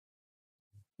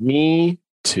Me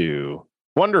too.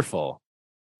 Wonderful.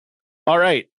 All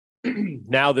right.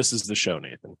 Now this is the show,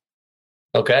 Nathan.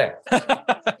 Okay. If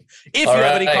you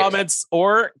have any comments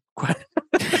or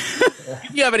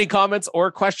if you have any comments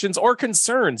or questions or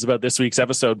concerns about this week's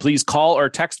episode, please call or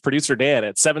text producer Dan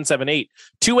at 778-288-9255.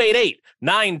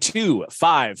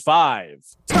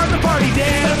 Start the party,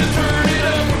 Dan. Time to turn it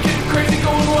up. We're getting crazy,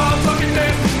 going wild, talking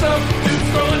dance and stuff. Dudes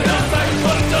throwing hell like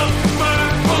fun stuff. Fire,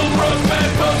 full roast, bad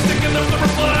puff, sticking up the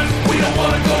replies. We don't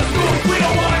want to go to school. We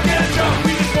don't want to get a job.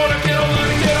 We just want to get online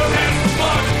and get our hands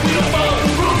blocked. We don't follow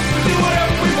the rules. We do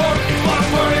whatever we want. Block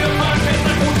party on my face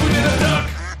like once we did a duck.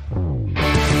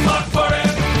 Block party,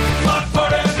 block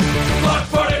party, block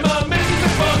party. My missus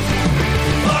is fun.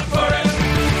 Block party,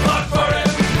 block party,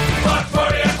 block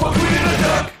party. I quote we did a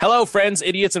duck. Hello, friends,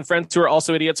 idiots, and friends who are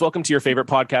also idiots. Welcome to your favorite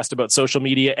podcast about social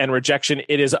media and rejection.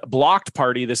 It is Blocked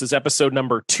Party. This is episode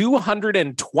number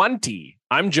 220.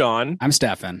 I'm John. I'm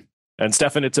Stefan. And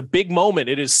Stefan, it's a big moment.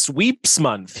 It is sweeps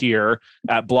month here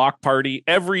at Block Party.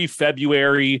 Every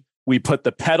February, we put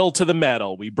the pedal to the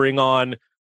metal. We bring on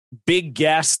big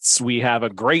guests. We have a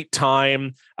great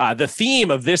time. The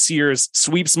theme of this year's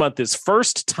sweeps month is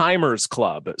First Timers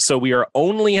Club. So we are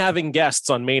only having guests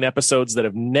on main episodes that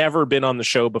have never been on the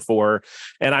show before.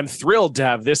 And I'm thrilled to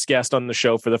have this guest on the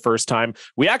show for the first time.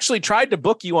 We actually tried to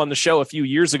book you on the show a few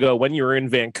years ago when you were in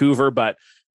Vancouver, but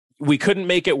we couldn't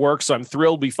make it work, so I'm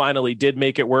thrilled we finally did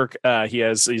make it work.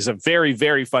 He's a very,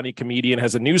 very funny comedian,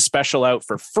 has a new special out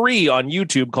for free on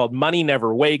YouTube called Money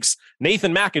Never Wakes.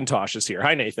 Nathan McIntosh is here.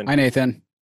 Hi, Nathan. Hi, Nathan.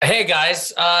 Hey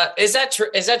guys, is that true?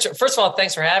 Is that true? First of all,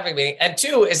 thanks for having me. And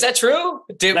two, is that true?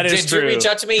 Did you reach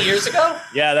out to me years ago?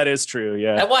 Yeah, that is true.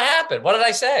 Yeah. And what happened? What did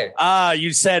I say?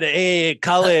 You said, "Hey,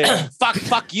 Cullen,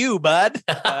 fuck you, bud."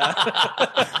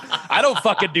 I don't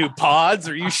fucking do pods.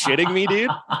 Are you shitting me,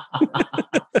 dude?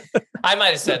 I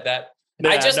might have said that. Yeah,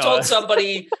 I just no. told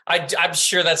somebody, I'm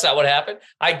sure that's not what happened.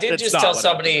 I did That's just not tell what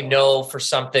somebody happened. no for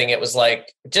something. It was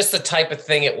like just the type of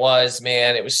thing it was,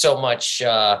 man. It was so much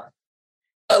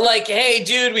like, hey,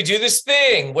 dude, we do this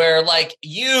thing where like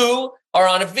you are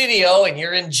on a video and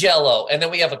you're in Jell-O. And then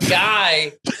we have a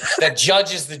guy that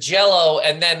judges the Jell-O.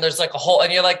 And then there's like a whole,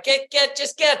 and you're like,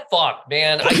 just get fucked,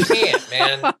 man. I can't,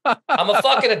 man. I'm a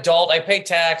fucking adult. I pay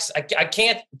tax. I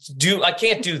can't do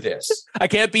this. I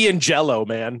can't be in Jell-O,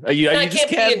 man. I can't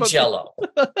be in Jell-O.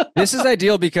 This is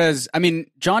ideal because I mean,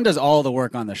 John does all the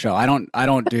work on the show. I do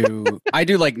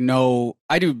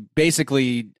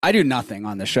nothing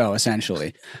on the show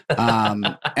essentially.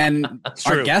 And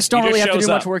our guests don't really have to do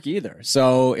much work either.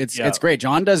 So it's great.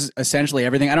 John does essentially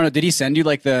everything. I don't know. Did he send you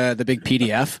like the big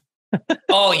PDF?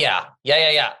 Oh yeah.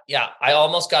 I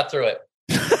almost got through it.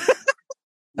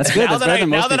 That's good. Now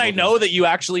That's that I know that you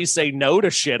actually say no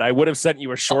to shit, I would have sent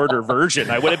you a shorter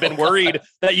version. I would have been worried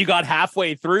that you got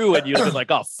halfway through and you'd have been like,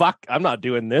 "Oh fuck, I'm not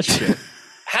doing this shit."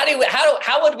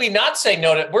 How would we not say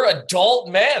no to? We're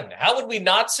adult men. How would we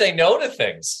not say no to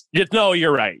things? No,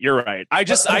 you're right.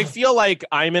 I feel like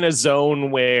I'm in a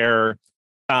zone where,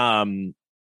 and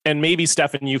maybe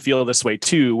Stefan, you feel this way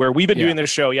too, where we've been doing this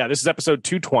show. Yeah, this is episode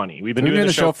 220. We've been doing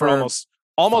the show for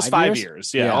almost 5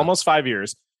 years. Yeah, almost 5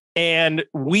 years. And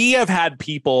we have had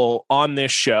people on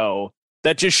this show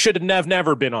that just should have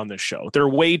never been on this show. They're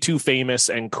way too famous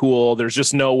and cool. There's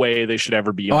just no way they should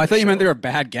ever be on I thought you show. meant they were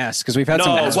bad guests because we've had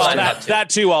some bad guests. That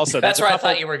too also. That's where I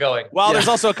thought you were going. Well, there's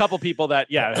also a couple people that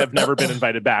have never been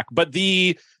invited back. But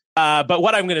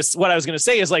what I was gonna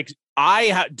say is like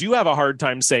I do have a hard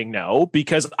time saying no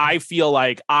because I feel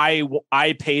like I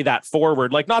pay that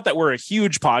forward. Like, not that we're a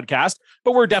huge podcast,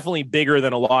 but we're definitely bigger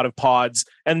than a lot of pods.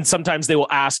 And sometimes they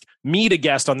will ask me to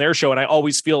guest on their show, and I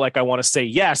always feel like I want to say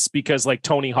yes because like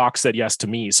Tony Hawk said yes to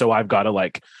me, so I've got to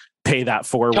like pay that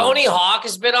forward. Tony Hawk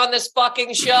has been on this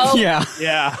fucking show. Yeah.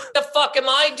 What the fuck am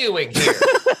I doing here?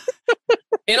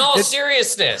 In all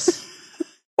seriousness.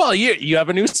 Well, you have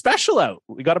a new special out.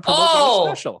 We got to promote the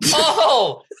special.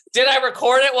 Oh, did I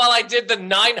record it while I did the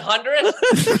 900?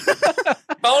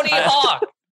 Tony Hawk.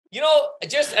 You know,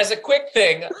 just as a quick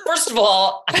thing, first of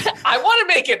all, I want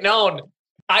to make it known.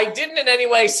 I didn't in any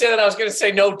way say that I was going to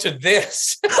say no to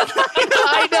this.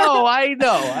 I know.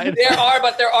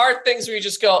 There are things where you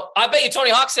just go, I bet you Tony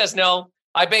Hawk says no.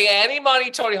 I bet you any money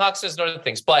Tony Hawk says no to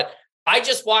things. But I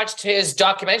just watched his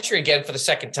documentary again for the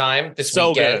second time this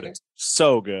weekend.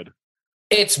 So good.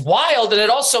 It's wild. And it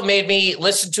also made me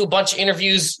listen to a bunch of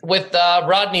interviews with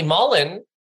Rodney Mullen.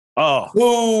 Oh.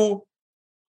 Who,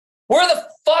 where the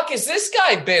fuck has this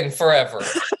guy been forever?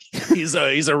 He's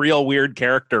a real weird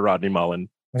character, Rodney Mullen.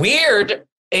 Weird.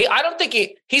 I don't think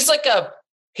he's like a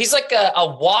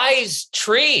wise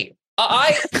tree.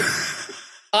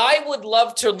 I would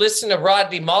love to listen to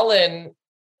Rodney Mullen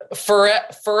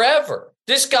forever.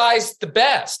 This guy's the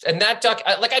best. And that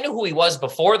I knew who he was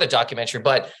before the documentary,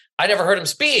 but I never heard him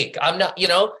speak. I'm not,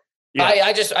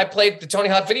 I played the Tony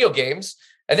Hawk video games,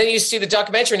 and then you see the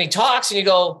documentary and he talks and you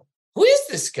go, who is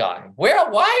this guy?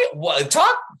 Why?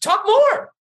 Talk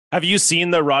more. Have you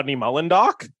seen the Rodney Mullen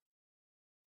doc?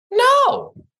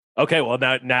 No. Okay, well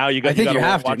now you got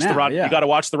to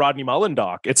watch the Rodney Mullen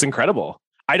doc. It's incredible.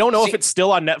 I don't know if it's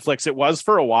still on Netflix. It was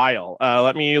for a while.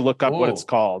 Let me look up what it's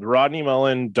called. Rodney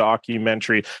Mullen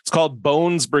documentary. It's called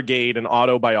Bones Brigade, an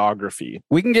autobiography.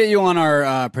 We can get you on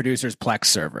our producer's Plex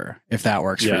server if that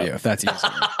works for you. If that's easy.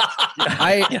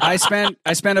 I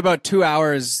spent about 2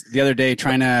 hours the other day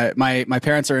trying to. My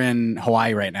parents are in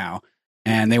Hawaii right now,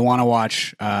 and they want to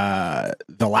watch The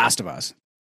Last of Us.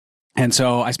 And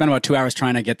so I spent about 2 hours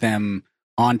trying to get them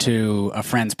onto a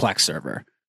friend's Plex server,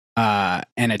 and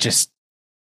it just.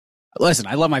 Listen,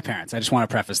 I love my parents. I just want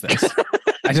to preface this.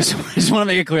 I just want to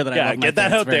make it clear that I love my get that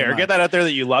parents out there. much. Get that out there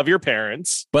that you love your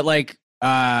parents. But like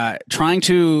trying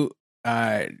to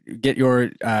get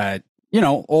your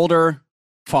older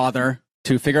father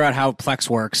to figure out how Plex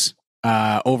works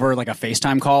over like a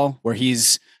FaceTime call where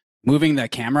he's moving the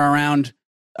camera around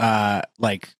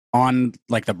like on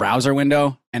like the browser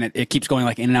window and it keeps going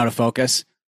like in and out of focus.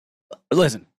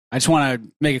 Listen, I just want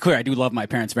to make it clear I do love my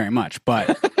parents very much,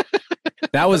 but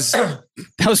that was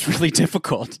really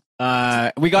difficult.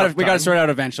 We got to sort out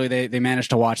eventually. They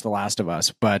managed to watch The Last of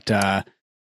Us, but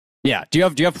yeah. Do you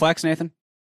have Plex, Nathan?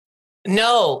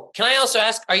 No. Can I also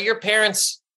ask? Are your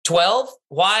parents 12?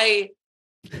 Why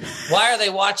are they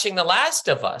watching The Last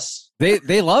of Us?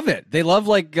 They love it. They love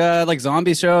like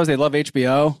zombie shows. They love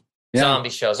HBO. Yeah. Zombie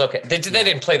shows. Okay. They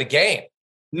didn't play the game.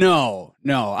 No.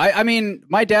 I mean,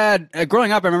 my dad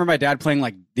growing up, I remember my dad playing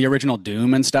like the original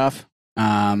Doom and stuff.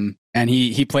 And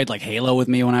he played like Halo with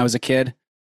me when I was a kid.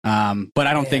 But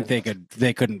I don't think they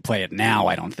couldn't play it now,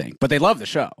 I don't think. But they love the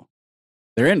show.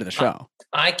 They're into the show.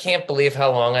 I can't believe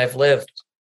how long I've lived.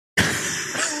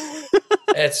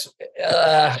 It's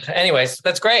anyways,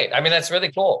 that's great. I mean, that's really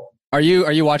cool. Are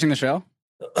you watching the show?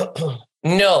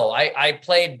 No, I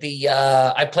played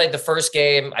the first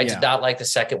game. I did not like the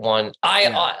second one.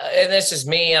 And this is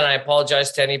me, and I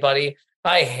apologize to anybody.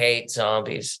 I hate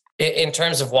zombies. In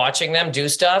terms of watching them do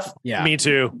stuff. Yeah, me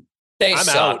too. They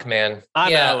suck, man.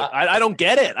 I'm out. I don't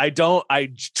get it. I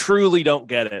truly don't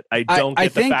get it. I don't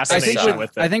get the fascination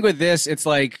with it. I think with this, it's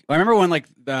like, I remember when like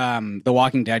The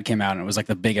Walking Dead came out and it was like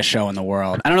the biggest show in the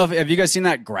world. I don't know have you guys seen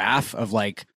that graph of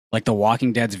like The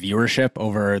Walking Dead's viewership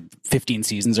over 15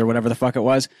 seasons or whatever the fuck it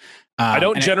was? I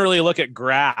don't generally look at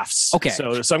graphs. Okay.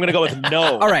 So I'm going to go with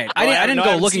no. All right. I didn't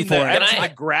go looking for it.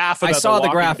 I saw the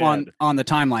graph on the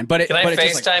timeline, but can I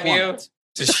FaceTime you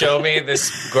to show me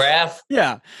this graph?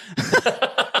 Yeah.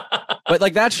 But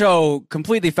like that show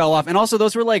completely fell off. And also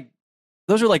those were like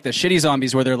the shitty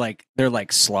zombies where they're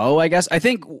like slow, I guess. I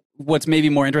think what's maybe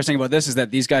more interesting about this is that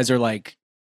these guys are they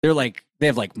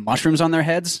have like mushrooms on their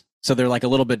heads. So they're like a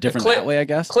little bit different that way, I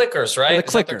guess. Clickers, right?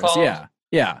 The clickers,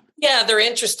 yeah. Yeah, they're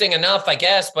interesting enough, I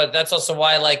guess, but that's also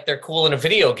why like they're cool in a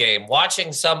video game.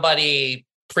 Watching somebody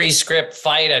pre-script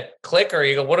fight a clicker,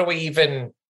 you go, what are we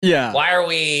even? Yeah. What are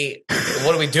we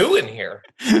doing here?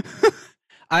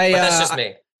 That's just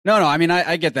me. No. I mean,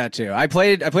 I get that too. I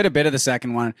played a bit of the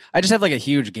second one. I just have like a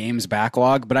huge games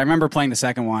backlog, but I remember playing the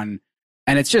second one,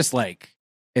 and it's just like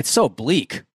it's so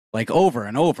bleak. Like over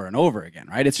and over and over again,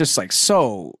 right? It's just like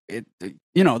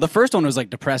the first one was like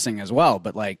depressing as well,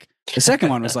 but like the second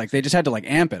one was like they just had to like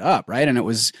amp it up, right? And it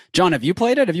was John. Have you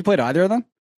played it? Have you played either of them?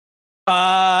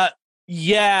 Yeah,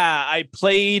 I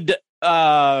played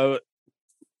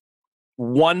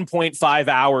 1.5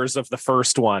 hours of the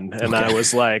first one, and I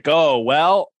was like, oh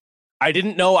well, I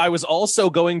didn't know I was also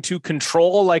going to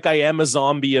control like I am a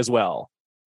zombie as well,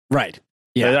 right?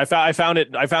 Yeah, I found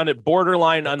it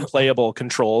borderline unplayable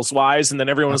controls wise, and then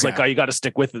everyone was like, "Oh, you got to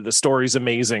stick with it. The story's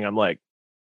amazing." I'm like,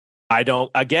 I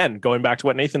don't. Again, going back to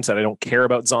what Nathan said, I don't care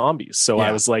about zombies. So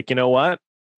I was like, you know what?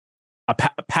 A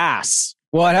pass.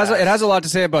 Well, it has a lot to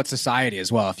say about society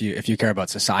as well. If you care about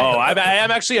society. Oh, I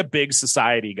am actually a big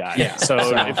society guy. Yeah. So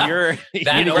if you're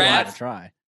that graph,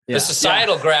 try. The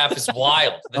societal graph is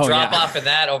wild. The drop off in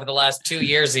that over the last 2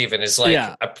 years even is like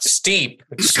a steep,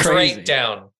 straight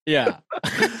down. Yeah.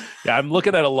 Yeah, I'm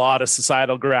looking at a lot of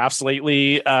societal graphs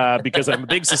lately because I'm a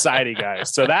big society guy.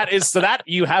 So that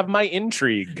you have my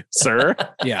intrigue, sir.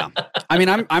 Yeah. I mean,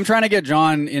 I'm trying to get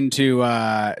John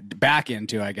back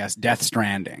into, I guess, Death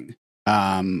Stranding.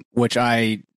 Which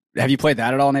have you played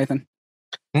that at all, Nathan?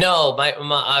 No,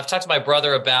 I've talked to my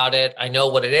brother about it. I know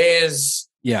what it is.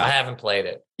 Yeah. I haven't played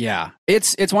it. Yeah.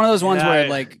 It's one of those ones Yeah, where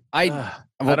like I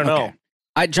don't know.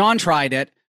 John tried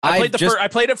it. I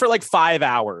played it for like 5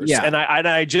 hours. Yeah. And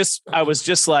I was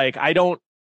just like,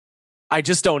 I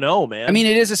just don't know, man. I mean,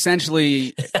 it is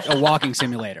essentially a walking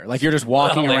simulator. Like you're just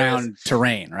walking around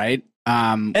terrain, right?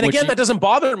 And again, that doesn't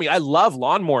bother me. I love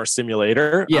Lawnmower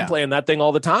Simulator. Yeah. I'm playing that thing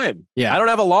all the time. Yeah. I don't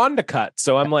have a lawn to cut,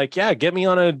 so I'm like, yeah, get me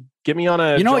on a. You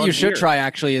know what John you should Deere. try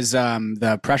actually is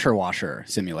the pressure washer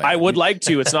simulator. I would like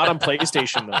to. It's not on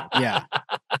PlayStation though. Yeah.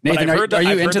 But Nathan, I've heard are you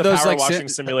I've heard into the those power like washing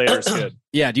simulators? Good.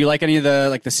 Yeah. Do you like any of the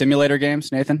like the simulator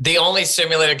games, Nathan? The only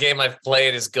simulator game I've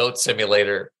played is Goat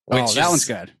Simulator. Which that one's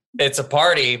good. It's a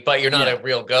party, but you're not a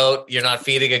real goat. You're not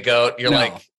feeding a goat. You're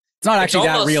like, it's not actually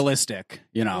almost, that realistic,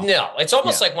 you know. No, it's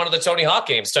almost like one of the Tony Hawk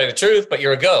games, to tell you the truth, but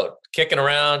you're a goat kicking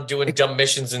around, doing dumb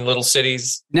missions in little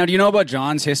cities. Now, do you know about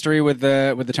John's history with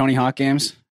the Tony Hawk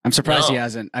games? I'm surprised he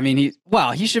hasn't. I mean,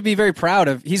 he should be very proud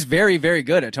of. He's very, very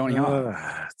good at Tony Hawk.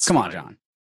 Come on, John.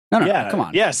 No, come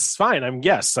on. Yes, fine. I'm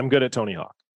good at Tony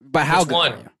Hawk. But how Which good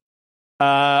one?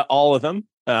 are you? All of them.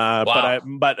 Wow.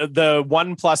 But the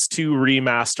 1+2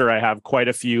 remaster, I have quite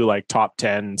a few like top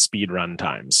 10 speed run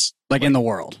times, Like in the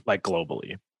world, like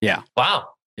globally. Yeah. Wow.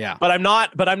 Yeah. But I'm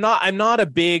not a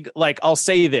big, like, I'll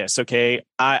say this, okay?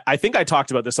 I think I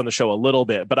talked about this on the show a little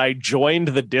bit, but I joined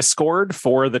the Discord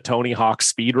for the Tony Hawk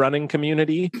speedrunning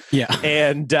community. Yeah.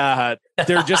 And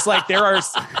they're just like, there are,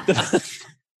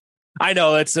 I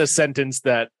know it's a sentence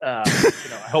that, I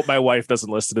hope my wife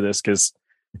doesn't listen to this because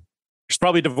she's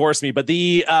probably divorced me. But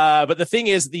the thing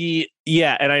is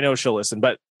and I know she'll listen,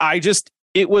 but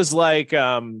it was like,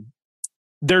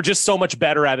 they're just so much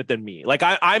better at it than me. Like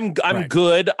I'm Right.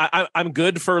 good. I'm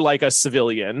good for like a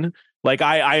civilian. Like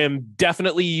I am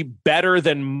definitely better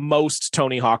than most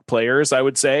Tony Hawk players, I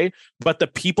would say. But the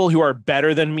people who are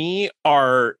better than me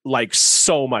are like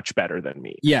so much better than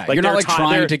me. Yeah. Like you're not like they're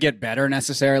trying to get better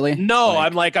necessarily. No,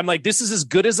 I'm like, this is as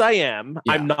good as I am.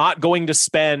 Yeah. I'm not going to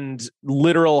spend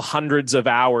literal hundreds of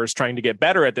hours trying to get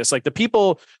better at this. Like the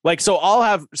people, like,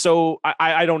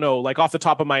 I don't know, like off the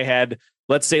top of my head,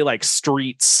 let's say like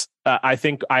Streets. I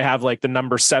think I have like the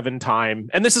number 7 time,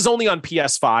 and this is only on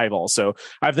PS5 also.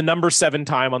 I have the number 7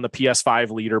 time on the PS5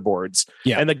 leaderboards.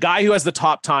 Yeah. And the guy who has the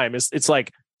top time it's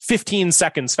like 15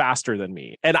 seconds faster than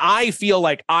me. And I feel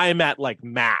like I'm at like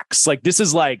max. Like this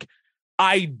is like,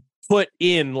 I put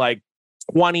in like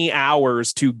 20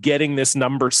 hours to getting this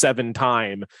number 7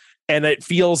 time. And it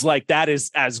feels like that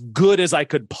is as good as I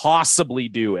could possibly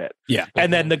do it. Yeah.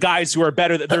 And then the guys who are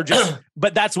better, they're just,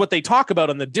 but that's what they talk about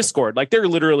on the Discord. Like they're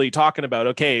literally talking about,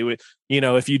 okay,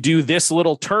 if you do this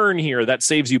little turn here, that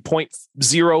saves you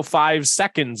 0.05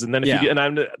 seconds. And then and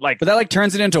I'm like, but that like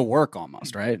turns it into work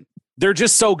almost, right? They're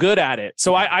just so good at it.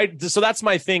 So so that's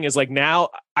my thing is like, now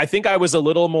I think I was a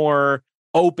little more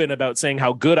open about saying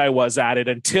how good I was at it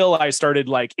until I started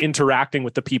like interacting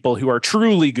with the people who are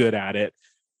truly good at it.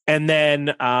 And then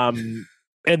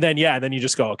you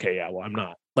just go, okay, yeah, well, I'm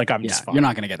not like, I'm just fine. You're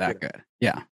not going to get that good.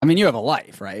 Yeah. I mean, you have a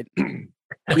life, right?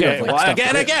 Okay. Well,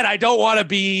 again, I don't want to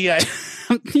be, I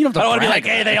don't want to be like,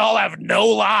 hey, they all have no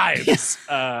lives.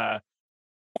 But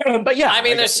yeah, I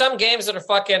mean, there's some games that are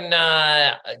fucking,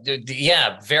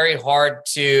 very hard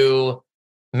to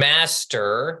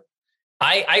master.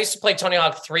 I used to play Tony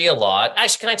Hawk 3 a lot.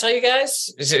 Actually, can I tell you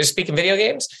guys, speaking video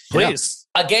games? Please.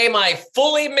 A game I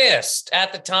fully missed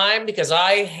at the time because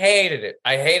I hated it.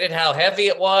 I hated how heavy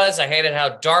it was. I hated how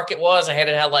dark it was. I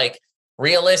hated how like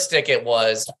realistic it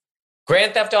was.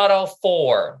 Grand Theft Auto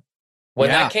 4. When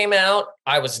that came out,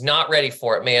 I was not ready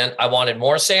for it, man. I wanted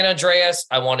more San Andreas.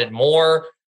 I wanted more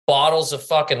bottles of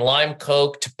fucking lime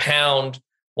Coke to pound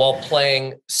while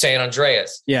playing San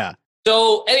Andreas. Yeah.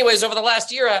 So anyways, over the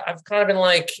last year, I've kind of been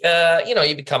like,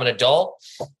 you become an adult.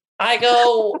 I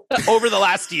go over the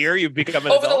last year, you've become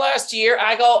an over adult? the last year.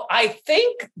 I go, I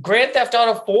think Grand Theft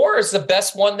Auto 4 is the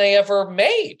best one they ever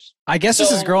made. I guess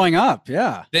this is growing up.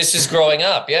 Yeah. This is growing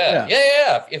up. Yeah.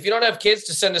 If you don't have kids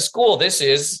to send to school, this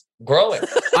is growing.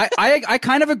 I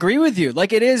kind of agree with you.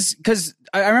 Like it is because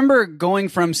I remember going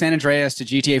from San Andreas to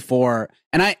GTA 4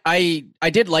 and I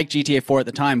did like GTA 4 at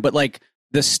the time, but like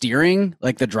the steering,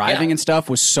 like the driving and stuff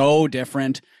was so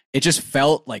different. It just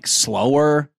felt like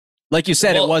slower. Like you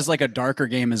said, it was like a darker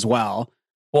game as well.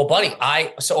 Well, buddy,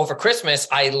 so over Christmas,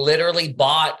 I literally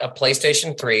bought a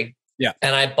PlayStation 3. Yeah.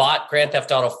 And I bought Grand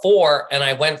Theft Auto 4 and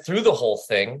I went through the whole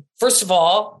thing. First of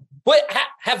all,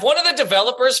 have one of the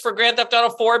developers for Grand Theft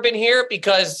Auto 4 been here?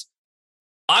 Because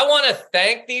I want to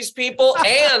thank these people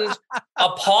and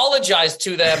apologize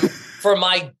to them for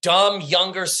my dumb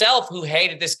younger self who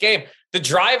hated this game. The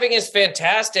driving is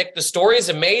fantastic. The story is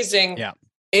amazing. Yeah.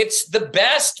 It's the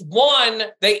best one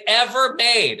they ever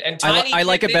made. And I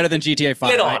like it better than GTA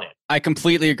 5. On it. I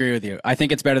completely agree with you. I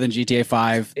think it's better than GTA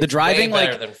 5. The driving,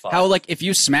 like how like if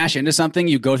you smash into something,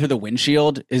 you go through the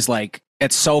windshield is like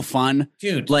it's so fun.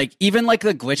 Dude. Like even like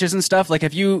the glitches and stuff. Like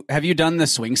have you done the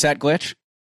swing set glitch?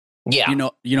 Yeah.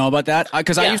 You know about that?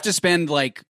 Because Yeah. I used to spend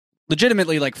like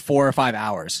legitimately like 4 or 5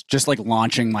 hours just like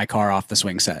launching my car off the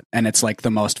swing set. And it's like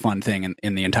the most fun thing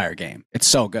in the entire game. It's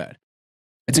so good.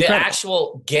 It's the incredible.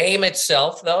 actual game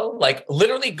itself, though, like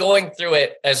literally going through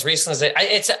it as recently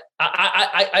as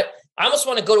I almost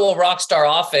want to go to a Rockstar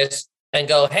office and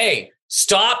go, hey,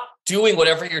 stop doing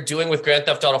whatever you're doing with Grand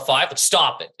Theft Auto 5, but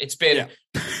stop it. It's been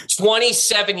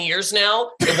 27 years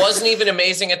now. It wasn't even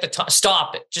amazing at the time.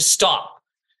 Stop it. Just stop.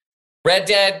 Red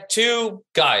Dead 2,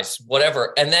 guys,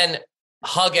 whatever. And then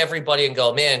hug everybody and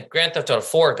go, man, Grand Theft Auto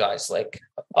 4, guys. Like,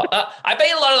 I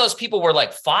bet a lot of those people were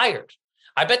like fired.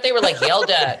 I bet they were like yelled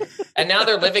at, and now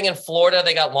they're living in Florida.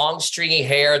 They got long, stringy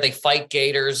hair. They fight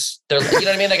gators. They're, you know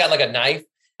what I mean? They got like a knife.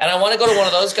 And I want to go to one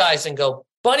of those guys and go,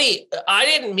 buddy, I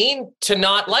didn't mean to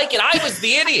not like it. I was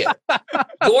the idiot.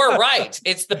 You're right.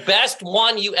 It's the best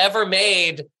one you ever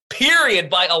made, period,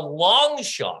 by a long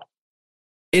shot.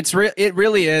 It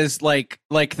really is like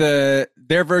their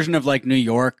version of like New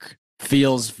York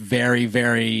feels very,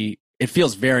 very, it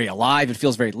feels very alive. It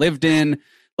feels very lived in.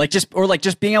 Like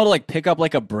just being able to like pick up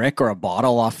like a brick or a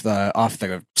bottle off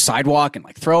the sidewalk and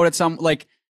like throw it at some, like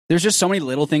there's just so many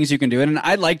little things you can do. And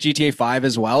I like GTA 5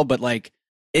 as well, but like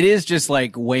it is just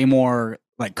like way more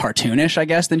like cartoonish, I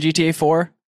guess, than GTA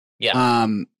 4. Yeah.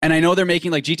 And I know they're making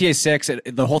like GTA 6,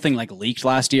 the whole thing like leaked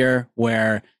last year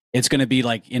where it's going to be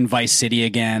like in Vice City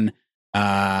again.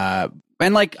 And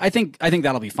like I think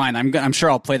that'll be fine. I'm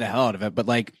sure I'll play the hell out of it, but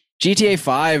like GTA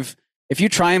 5, if you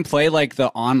try and play like the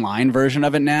online version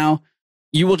of it now,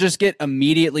 you will just get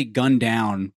immediately gunned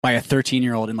down by a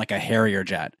 13-year-old in like a Harrier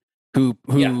jet who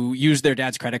used their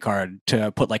dad's credit card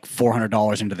to put like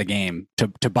 $400 into the game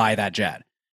to buy that jet.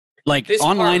 Like This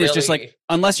online part is just really- like,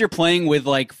 unless you're playing with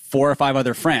like 4 or 5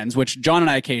 other friends, which John and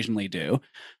I occasionally do.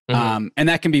 And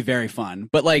that can be very fun.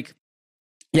 But like,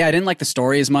 yeah, I didn't like the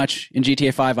story as much in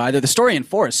GTA 5 either. The story in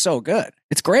 4 is so good.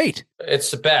 It's great.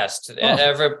 It's the best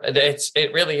ever.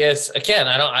 It really is. Again,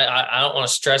 I don't want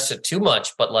to stress it too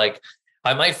much, but like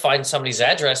I might find somebody's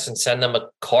address and send them a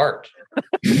card.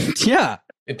 Yeah.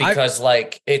 Because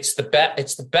like it's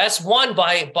the best one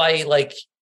by like,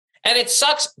 and it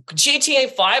sucks.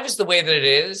 GTA 5 is the way that it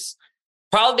is,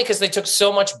 probably because they took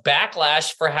so much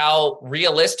backlash for how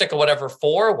realistic or whatever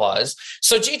 4 was.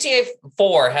 So GTA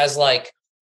 4 has like,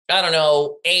 I don't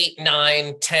know, 8,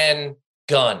 9, 10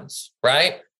 guns,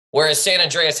 right? Whereas San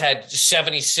Andreas had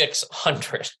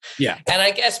 7,600. Yeah. And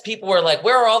I guess people were like,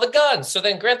 where are all the guns? So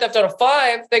then Grand Theft Auto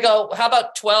 5, they go, how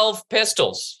about 12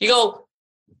 pistols? You go,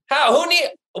 how? Who,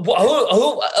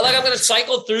 like, I'm going to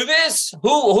cycle through this?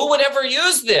 Who would ever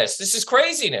use this? This is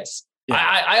craziness. Yeah.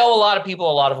 I owe a lot of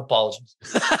people a lot of apologies.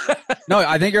 No,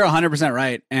 I think you're 100%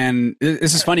 right. And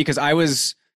this is funny because I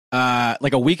was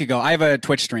like a week ago, I have a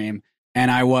Twitch stream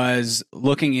and I was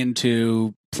looking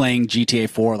into playing GTA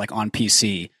 4 like on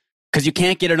PC because you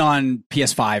can't get it on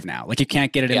PS5 now. Like you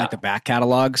can't get it in like the back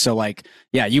catalog. So like,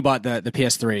 yeah, you bought the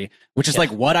PS3, which is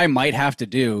like what I might have to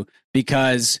do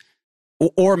because,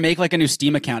 or make like a new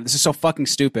Steam account. This is so fucking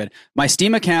stupid. My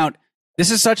Steam account, this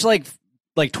is such like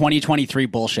 2023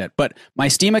 bullshit, but my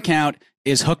Steam account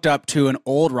is hooked up to an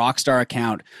old Rockstar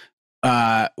account,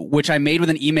 which I made with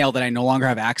an email that I no longer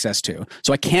have access to.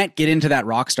 So I can't get into that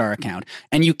Rockstar account,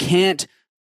 and you can't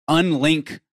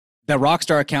unlink the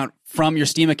Rockstar account from your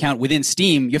Steam account within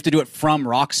Steam. You have to do it from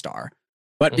Rockstar.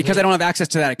 But because I don't have access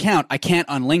to that account, I can't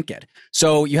unlink it.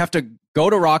 So you have to go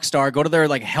to Rockstar, go to their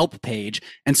like help page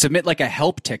and submit like a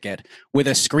help ticket with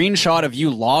a screenshot of you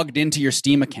logged into your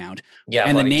Steam account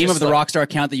and the name of the Rockstar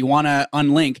account that you want to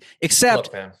unlink. Except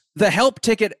the help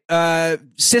ticket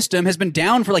system has been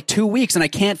down for like 2 weeks and I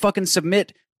can't fucking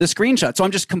submit the screenshot. So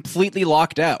I'm just completely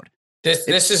locked out.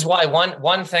 This is why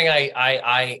one thing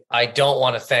I don't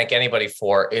want to thank anybody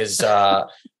for is the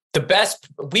best.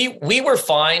 We were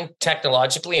fine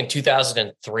technologically in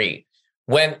 2003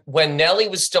 when Nelly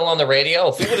was still on the radio.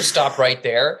 If we would have stopped right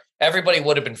there, everybody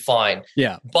would have been fine.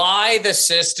 Yeah, buy the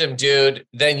system, dude.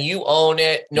 Then you own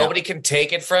it. Nobody can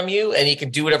take it from you, and you can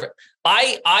do whatever.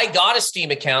 I got a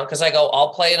Steam account because I go,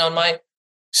 I'll play it on my.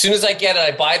 As soon as I get it,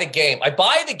 I buy the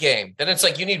game. Then it's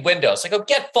like, you need Windows. I go,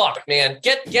 get fucked, man.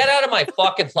 Get out of my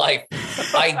fucking life.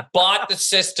 I bought the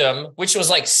system, which was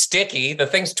like sticky. The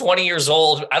thing's 20 years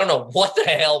old. I don't know what the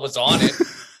hell was on it,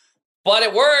 but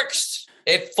it works.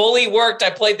 It fully worked. I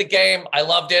played the game. I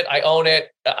loved it. I own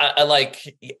it. I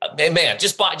like, man,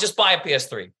 just buy a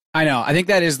PS3. I know. I think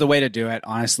that is the way to do it,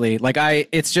 honestly. Like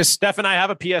it's just Steph and I have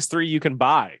a PS3 you can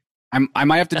buy. I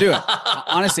might have to do it.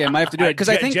 Honestly, I might have to do it because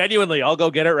I think genuinely, I'll go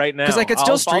get it right now. Because I could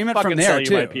still stream it from there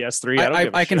too. My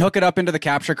PS3. I can hook it up into the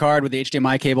capture card with the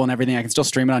HDMI cable and everything. I can still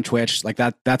stream it on Twitch. Like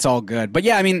that. That's all good. But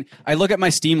yeah, I mean, I look at my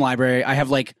Steam library. I have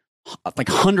like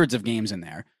hundreds of games in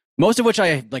there, most of which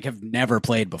I like have never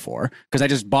played before because I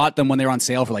just bought them when they were on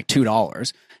sale for like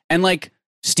 $2. And like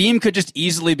Steam could just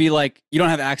easily be like, you don't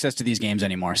have access to these games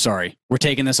anymore. Sorry, we're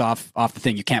taking this off the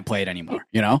thing. You can't play it anymore.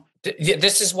 You know.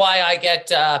 This is why I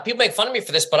get people make fun of me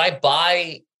for this, but I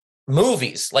buy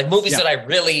movies that I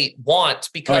really want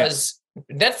because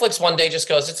Netflix one day just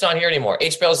goes, it's not here anymore.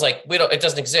 HBO's like, it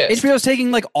doesn't exist. HBO's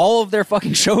taking like all of their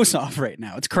fucking shows off right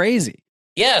now. It's crazy.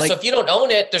 Yeah. Like, so if you don't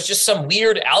own it, there's just some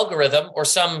weird algorithm or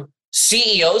some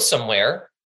CEO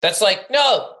somewhere that's like,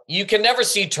 no, you can never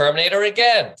see Terminator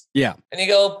again. Yeah. And you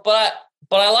go, but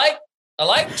I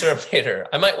like Terminator.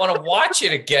 I might want to watch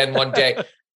it again one day.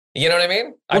 You know what I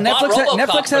mean? Well,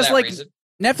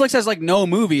 Netflix has like no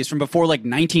movies from before like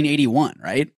 1981,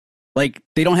 right? Like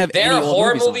they don't have their any old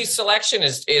horror movies movie selection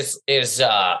is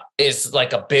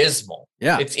like abysmal.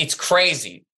 Yeah, it's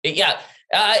crazy. Again,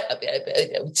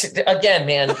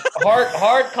 man,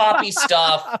 hard copy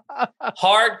stuff.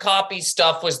 Hard copy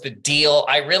stuff was the deal.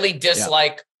 I really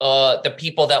dislike the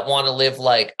people that want to live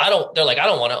like I don't. They're like, I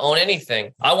don't want to own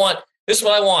anything. This is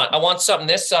what I want. I want something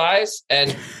this size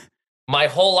and. My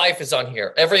whole life is on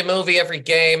here. Every movie, every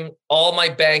game, all my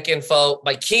bank info,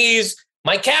 my keys,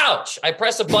 my couch. I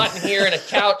press a button here and a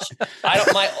couch.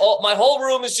 My whole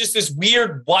room is just this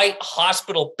weird white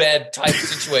hospital bed type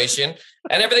situation,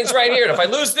 and everything's right here. And if I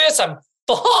lose this, I'm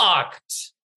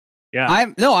fucked. Yeah,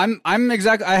 I'm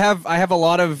exactly. I have a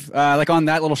lot of like on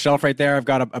that little shelf right there. I've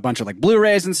got a bunch of like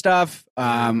Blu-rays and stuff.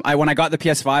 When I got the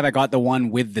PS5, I got the one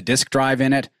with the disc drive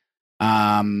in it.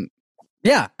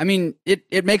 Yeah, I mean,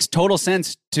 it makes total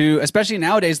sense to, especially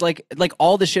nowadays, like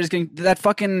all this shit is getting that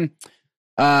fucking,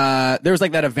 there was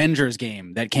like that Avengers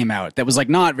game that came out that was like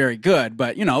not very good,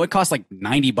 but you know, it cost like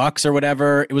 $90 or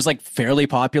whatever. It was like fairly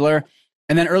popular.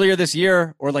 And then earlier this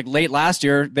year or like late last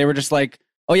year, they were just like,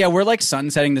 oh yeah, we're like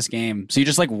sunsetting this game. So you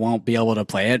just like won't be able to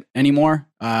play it anymore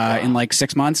in like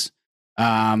 6 months.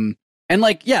 And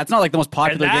like, yeah, it's not like the most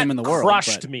popular game in the world.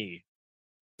 Crushed me.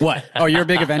 What? Oh, you're a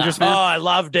big Avengers fan? Oh, I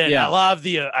loved it. Yeah.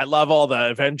 I love all the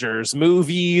Avengers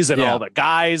movies and all the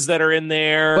guys that are in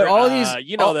there. But all these,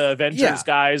 the Avengers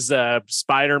guys,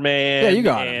 Spider-Man. Yeah, you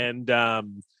got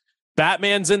and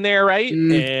Batman's in there, right? And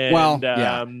the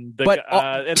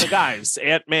guys,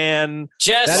 Ant-Man.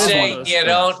 Just saying you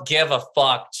don't give a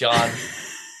fuck, John.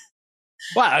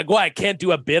 What? I can't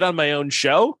do a bit on my own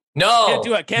show? No,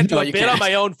 can't do a bit on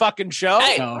my own fucking show.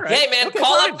 Hey, hey, man,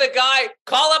 call fine. up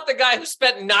the guy who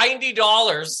spent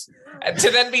 $90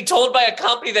 to then be told by a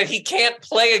company that he can't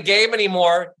play a game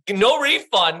anymore. No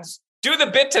refunds. Do the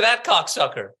bit to that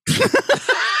cocksucker.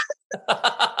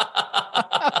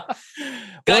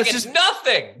 Like it's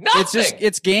nothing.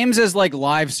 It's games as like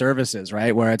live services,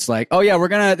 right? Where it's like, oh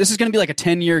yeah, this is gonna be like a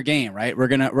 10-year game, right? We're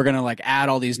gonna like add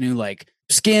all these new like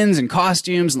skins and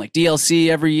costumes and like DLC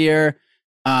every year.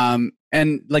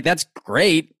 And like that's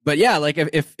great, but yeah, like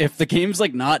if the game's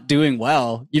like not doing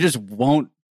well, you just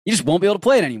won't be able to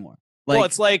play it anymore. Like, well,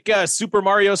 it's like Super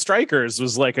Mario Strikers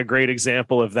was like a great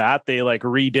example of that. They like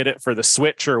redid it for the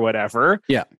Switch or whatever.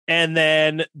 Yeah. And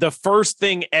then the first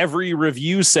thing every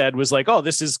review said was like, oh,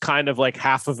 this is kind of like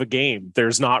half of a game.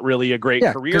 There's not really a great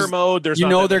career mode. There's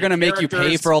they're going to make you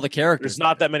pay for all the characters. There's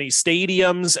not that many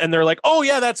stadiums. And they're like, oh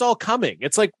yeah, that's all coming.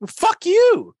 It's like, fuck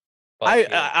you.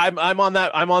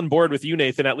 I'm on board with you,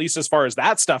 Nathan, at least as far as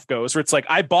that stuff goes, where it's like,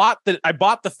 I bought the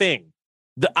thing.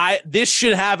 This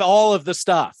should have all of the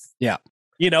stuff. Yeah.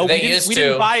 You know, we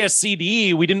didn't buy a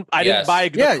CD. I didn't buy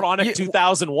the Chronic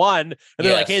 2001. And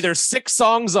they're like, hey, there's 6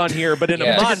 songs on here, but in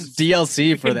a month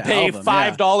DLC for the pay album,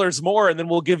 $5 more, and then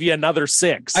we'll give you another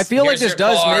 6. I feel like this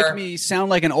does make me sound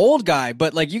like an old guy,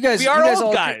 but like you guys, we are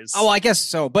old guys. Oh, I guess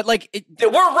so. But like,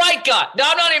 we're right, God. No,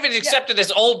 I'm not even accepting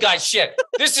this old guy shit.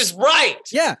 This is right.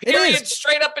 Yeah, period,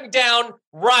 straight up and down.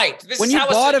 Right. This is how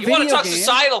you want to talk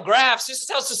societal graphs. This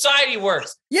is how society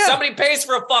works. Yeah. Somebody pays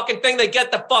for a fucking thing, they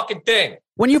get the fucking thing.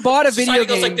 When you bought a video game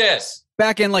goes like this.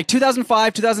 Back in like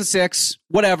 2005, 2006,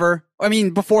 whatever. I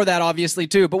mean, before that, obviously,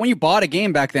 too. But when you bought a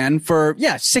game back then for,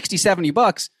 $60,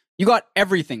 $70, you got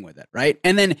everything with it, right?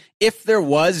 And then if there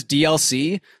was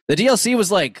DLC, the DLC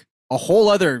was like a whole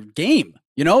other game.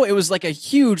 You know, it was like a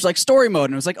huge like story mode.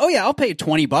 And it was like, oh, yeah, I'll pay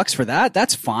 $20 for that.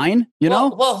 That's fine. You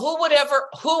know? Well, who would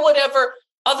ever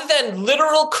other than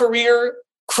literal career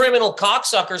criminal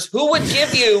cocksuckers who would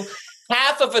give you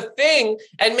half of a thing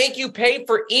and make you pay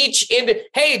for each.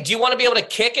 Hey, do you want to be able to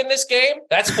kick in this game?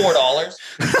 That's $4.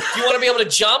 Do you want to be able to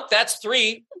jump? That's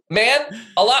 $3. Man,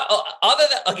 a lot other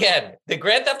than, again, the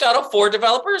Grand Theft Auto 4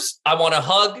 developers, I want to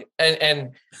hug,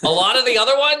 and a lot of the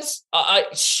other ones, I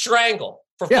strangle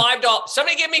for $5.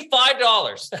 Somebody give me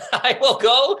 $5. I will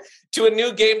go to a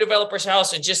new game developer's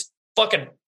house and just fucking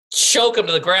choke them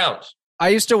to the ground. I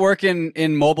used to work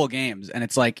in mobile games, and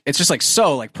it's just like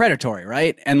so like predatory,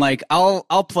 right? And like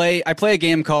I play a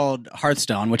game called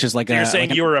Hearthstone, which is like You're saying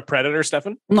you were a predator,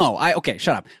 Stefan? No, okay,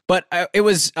 shut up. But it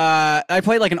was I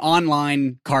played like an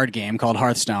online card game called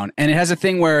Hearthstone, and it has a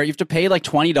thing where you have to pay like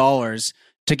 $20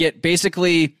 to get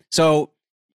basically. So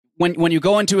when you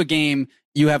go into a game,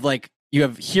 you have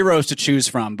heroes to choose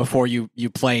from before you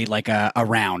play like a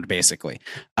round, basically.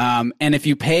 And if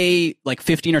you pay like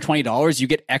 $15 or $20, you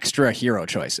get extra hero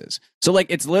choices. So like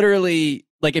it's literally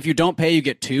like if you don't pay, you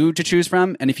get 2 to choose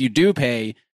from, and if you do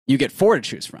pay, you get 4 to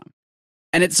choose from.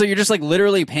 And so you're just like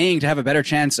literally paying to have a better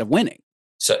chance of winning.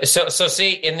 So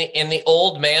see, in the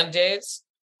old man days,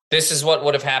 this is what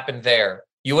would have happened there.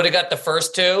 You would have got the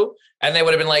first 2, and they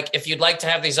would have been like, if you'd like to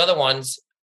have these other ones,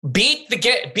 beat the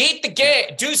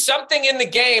game, do something in the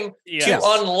game to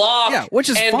unlock, which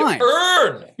is and fine.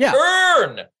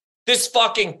 earn this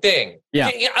fucking thing.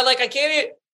 I can't.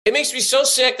 It makes me so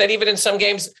sick that even in some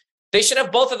games, they should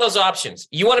have both of those options.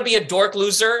 You want to be a dork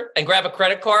loser and grab a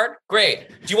credit card? Great.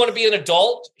 Do you want to be an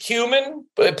adult human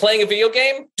playing a video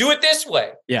game? Do it this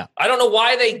way. Yeah. I don't know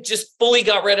why they just fully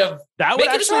got rid of that. Would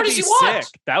make it as hard actually as be you want.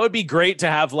 sick. That would be great to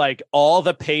have like all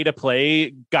the pay to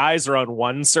play guys are on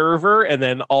one server and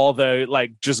then all the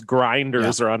like just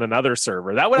grinders are on another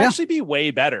server. That would actually be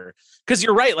way better. Because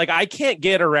you're right. Like I can't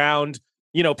get around.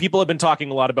 You know, people have been talking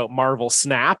a lot about Marvel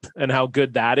Snap and how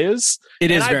good that is.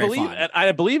 It is very fun. And I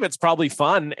believe it's probably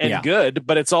fun and good,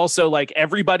 but it's also like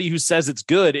everybody who says it's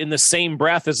good in the same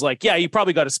breath is like, yeah, you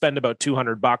probably got to spend about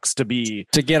 $200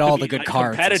 to get all the good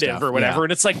cards, competitive or whatever.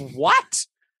 And it's like, what?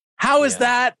 How is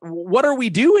that? What are we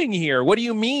doing here? What do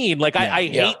you mean? Like, I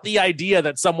hate the idea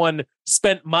that someone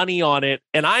spent money on it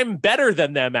and I'm better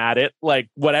than them at it. Like,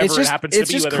 whatever it happens to be,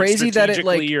 just whether crazy it's that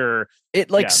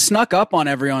it snuck up on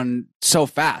everyone so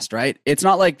fast, right? It's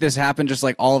not like this happened just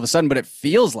like all of a sudden, but it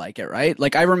feels like it, right?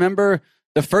 Like, I remember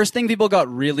the first thing people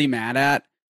got really mad at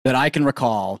that I can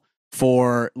recall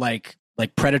for like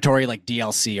predatory, like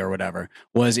DLC or whatever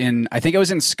was I think it was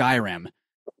in Skyrim,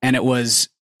 and it was,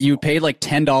 you paid like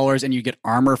 $10 and you get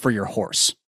armor for your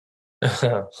horse.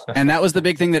 And that was the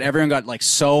big thing that everyone got like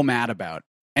so mad about.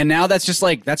 And now that's just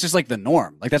like the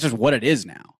norm. Like that's just what it is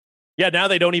now. Yeah, now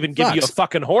they don't even give you a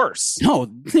fucking horse. No,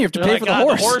 you have to pay for the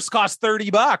horse. The horse costs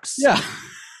 $30. Yeah.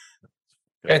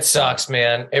 It sucks,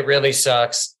 man. It really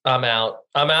sucks. I'm out.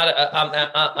 I'm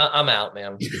out,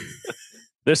 man.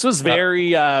 This was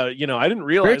very, I didn't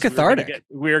realize very cathartic.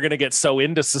 We were going to get so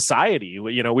into society.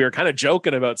 You know, we were kind of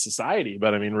joking about society,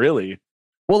 but I mean, really.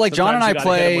 Well, like John and I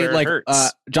play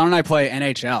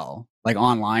NHL like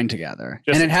online together,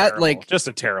 just and it had like just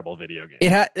a terrible video game.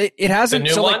 It hasn't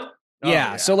the new one.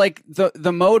 Yeah, so like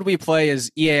the mode we play is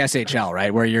EASHL,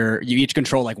 right? Where you each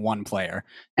control like one player.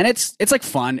 And it's like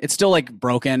fun. It's still like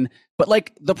broken, but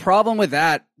like the problem with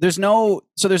that, there's no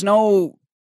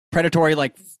predatory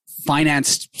like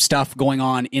finance stuff going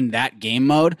on in that game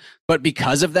mode, but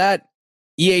because of that,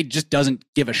 EA just doesn't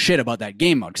give a shit about that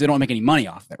game mode because they don't make any money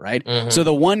off it, right? Mm-hmm. So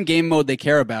the one game mode they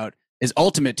care about is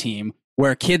Ultimate Team,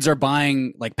 where kids are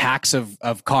buying like packs of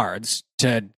cards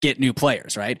to get new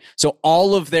players, right? So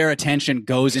all of their attention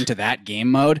goes into that game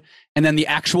mode, and then the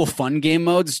actual fun game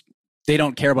modes they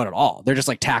don't care about at all. They're just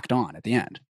like tacked on at the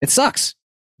end. It sucks.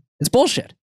 It's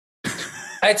bullshit.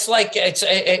 It's like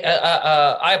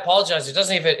I apologize. It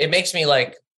doesn't even. It makes me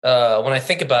like when I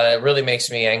think about it, it really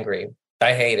makes me angry.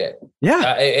 I hate it.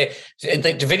 Yeah.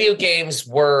 The video games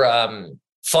were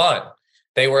fun.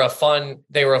 They were a fun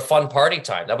party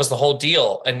time. That was the whole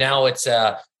deal. And now it's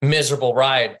a miserable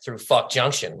ride through fuck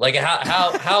junction. Like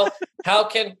how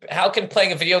can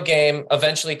playing a video game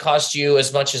eventually cost you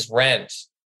as much as rent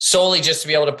solely just to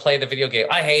be able to play the video game?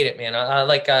 I hate it, man.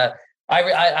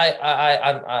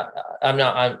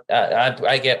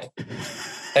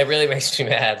 It really makes me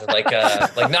mad.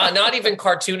 Like not even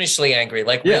cartoonishly angry.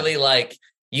 Like really, like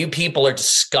you people are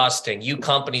disgusting. You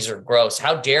companies are gross.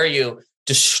 How dare you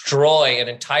destroy an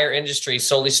entire industry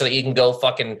solely so that you can go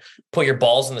fucking put your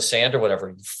balls in the sand or whatever,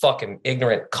 you fucking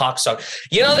ignorant cocksucker.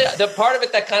 You know, the part of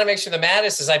it that kind of makes me the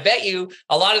maddest is I bet you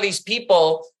a lot of these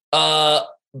people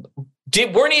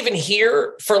weren't even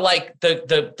here for like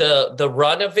the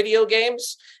run of video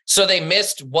games. So they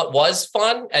missed what was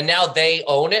fun, and now they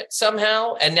own it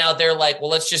somehow. And now they're like, well,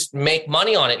 let's just make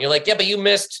money on it. And you're like, yeah, but you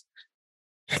missed.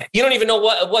 You don't even know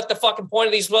what the fucking point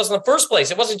of these was in the first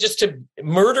place. It wasn't just to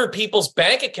murder people's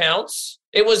bank accounts.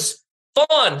 It was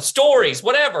fun, stories,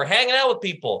 whatever, hanging out with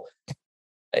people.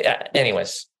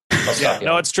 Anyways, I'll stop you.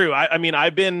 No, it's true. I mean,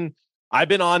 I've been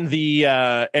on the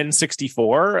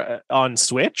N64 on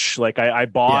Switch. Like I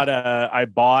bought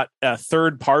a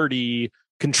third party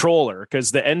controller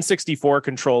because the N64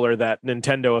 controller that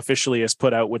Nintendo officially has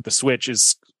put out with the Switch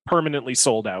is permanently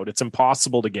sold out. It's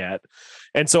impossible to get.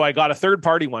 And so I got a third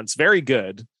party one. It's very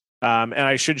good. And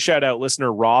I should shout out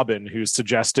listener Robin, who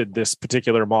suggested this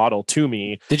particular model to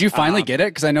me. Did you finally get it?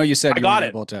 Because I know you said I you got were it.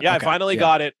 able to. Yeah, okay. I finally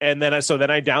got it. And then I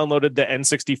downloaded the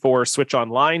N64 Switch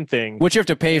Online thing. Which you have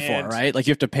to pay for, right? Like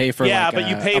you have to pay for but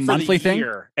you pay for monthly the thing?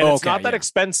 year. And it's not that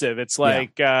expensive. It's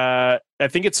like, I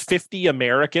think it's 50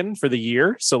 American for the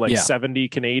year. So like 70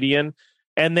 Canadian.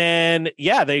 And then,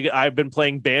 I've been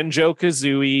playing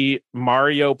Banjo-Kazooie,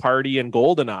 Mario Party, and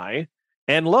GoldenEye.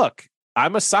 And look,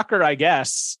 I'm a sucker, I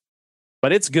guess.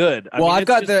 But it's good. I've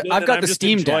got the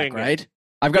Steam Deck, right?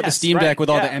 I've got the Steam Deck with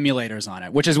all the emulators on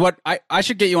it, which is what I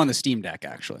should get you on the Steam Deck.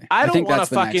 Actually, I don't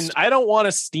want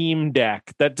a Steam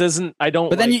Deck. That doesn't. I don't.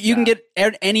 But then you can get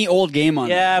any old game on.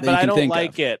 Yeah, but I don't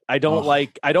like it. I don't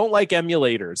like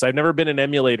emulators. I've never been an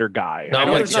emulator guy. No, I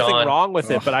know there's nothing wrong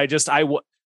with it, but I just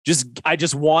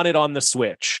want it on the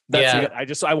Switch.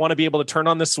 That's it. I want to be able to turn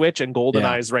on the Switch and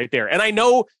GoldenEye's right there. And I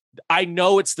know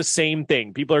it's the same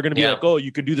thing. People are going to be like, "Oh,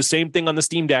 you can do the same thing on the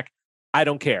Steam Deck." I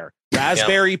don't care.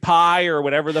 Raspberry Pi or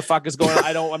whatever the fuck is going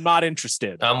on. I'm not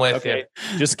interested. I'm with you.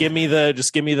 Just give me the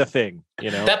thing.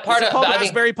 You know that part of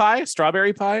Raspberry Pi,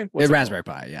 Strawberry Pi, Raspberry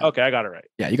Pi. Yeah. Okay, I got it right.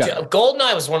 Yeah, you got it.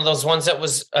 GoldenEye was one of those ones that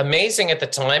was amazing at the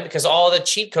time because all the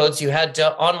cheat codes you had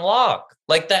to unlock.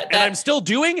 Like that, and I'm still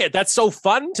doing it. That's so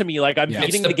fun to me. Like I'm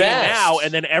beating the game now,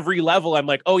 and then every level I'm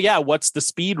like, oh yeah, what's the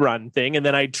speed run thing? And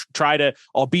then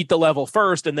I'll beat the level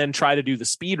first, and then try to do the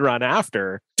speed run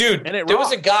after. Dude, and there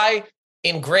was a guy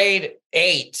in grade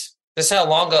 8. This is how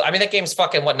long ago. I mean, that game's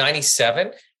fucking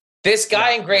 97. This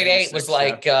guy in grade 8 was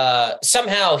like,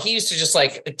 somehow he used to just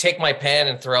like take my pen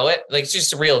and throw it. Like it's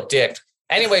just a real dick.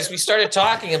 Anyways, we started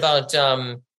talking about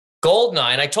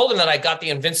GoldenEye, and I told him that I got the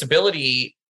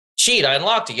invincibility cheat. I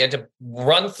unlocked it. You had to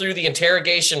run through the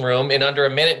interrogation room in under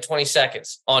 1 minute and 20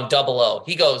 seconds on 00.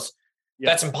 He goes,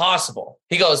 that's impossible.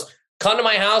 He goes, come to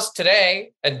my house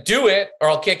today and do it, or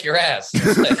I'll kick your ass.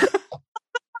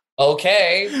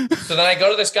 Okay. So then I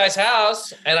go to this guy's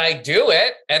house and I do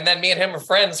it. And then me and him are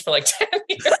friends for like 10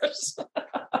 years.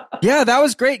 Yeah, that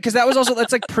was great. Cause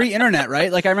that's like pre-internet,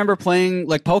 right? Like I remember playing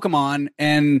like Pokemon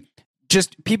and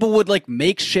just people would like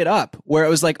make shit up where it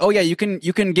was like, oh yeah, you can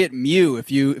get Mew if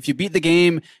you beat the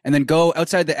game and then go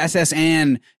outside the SS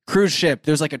Anne cruise ship.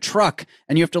 There's like a truck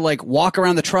and you have to like walk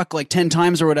around the truck like 10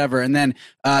 times or whatever. And then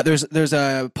there's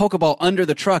a Pokeball under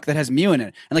the truck that has Mew in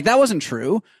it. And like that wasn't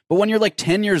true. But when you're like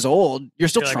 10 years old, you're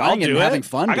still trying and having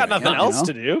fun. I got nothing else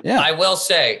to do. Yeah. I will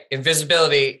say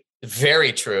invisibility,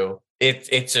 very true.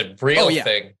 It's a real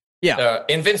thing. Yeah.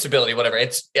 Invincibility, whatever.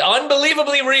 It's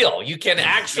unbelievably real. You can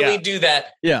actually do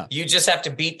that. Yeah. You just have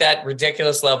to beat that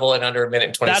ridiculous level in under 1 minute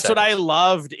and 20 That's seconds. what I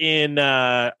loved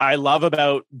I love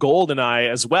about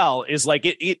GoldenEye as well, is like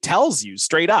it tells you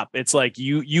straight up. It's like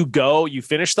you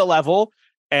finish the level,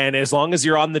 and as long as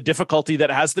you're on the difficulty that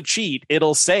has the cheat,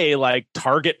 it'll say like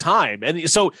target time. And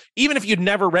so even if you'd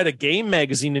never read a game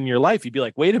magazine in your life, you'd be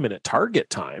like, wait a minute,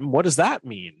 target time? What does that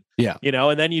mean? Yeah. You know,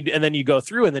 and then you go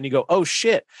through and then you go, oh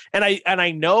shit. And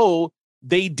I know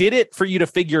they did it for you to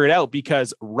figure it out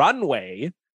because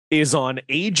Runway is on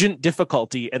agent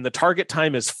difficulty and the target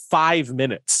time is 5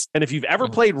 minutes. And if you've ever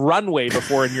played Runway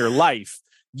before in your life,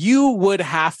 you would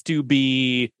have to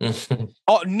be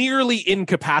nearly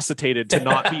incapacitated to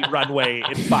not beat Runway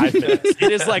in 5 minutes.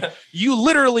 It is like you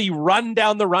literally run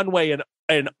down the runway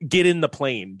and get in the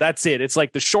plane. That's it. It's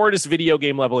like the shortest video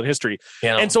game level in history.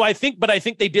 Yeah. And so I think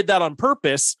they did that on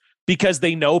purpose because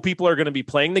they know people are going to be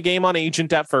playing the game on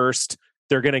agent at first.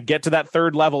 They're going to get to that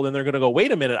third level. Then they're going to go,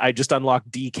 wait a minute, I just unlocked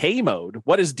DK mode.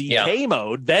 What is DK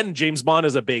mode? Then James Bond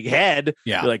is a big head.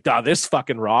 Yeah. You're like, this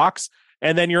fucking rocks.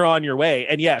 And then you're on your way.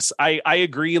 And yes, I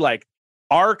agree. Like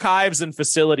archives and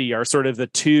facility are sort of the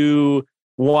two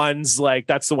ones. Like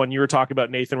that's the one you were talking about,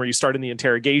 Nathan, where you start in the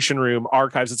interrogation room.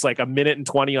 Archives, it's like 1 minute and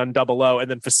 20 on 00. And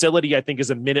then facility, I think, is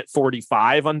 1 minute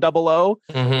 45 on 00.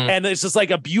 Mm-hmm. And it's just like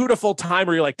a beautiful time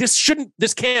where you're like, this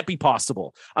can't be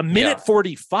possible. 1 minute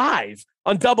 45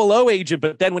 on 00 agent.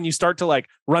 But then when you start to like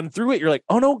run through it, you're like,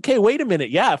 oh no, okay, wait a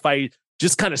minute. Yeah, if I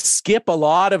just kind of skip a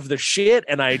lot of the shit,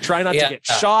 and I try not to get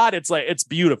shot. It's like, it's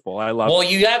beautiful. I love it. Well,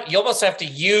 you almost have to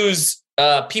use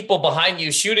people behind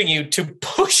you shooting you to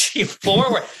push you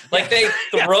forward. Like they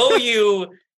throw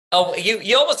you. Oh,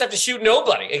 you almost have to shoot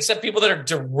nobody except people that are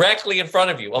directly in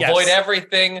front of you. Avoid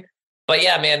everything. But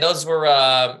yeah, man, those were.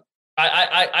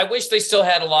 I wish they still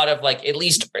had a lot of like, at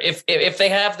least if they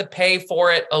have the pay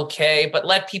for it, okay, but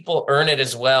let people earn it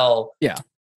as well. Yeah.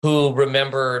 Who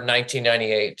remember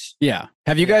 1998? Yeah.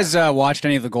 Have you guys watched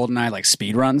any of the GoldenEye like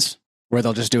speed runs where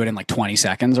they'll just do it in like 20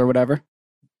 seconds or whatever?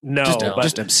 No,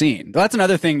 just obscene. That's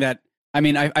another thing that, I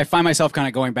mean, I find myself kind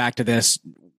of going back to this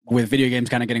with video games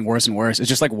kind of getting worse and worse. It's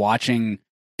just like watching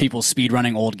people speed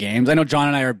running old games. I know John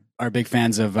and I are big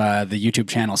fans of the YouTube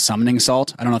channel Summoning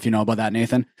Salt. I don't know if you know about that,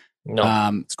 Nathan.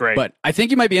 No, it's great. But I think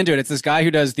you might be into it. It's this guy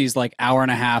who does these like hour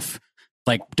and a half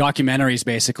like documentaries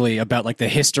basically about like the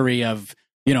history of,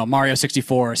 you know, Mario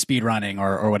 64 speed running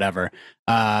or whatever.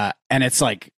 And it's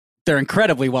like, they're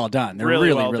incredibly well done. They're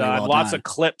really well done. Lots of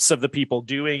clips of the people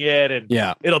doing it. And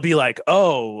yeah, it'll be like,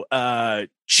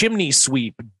 chimney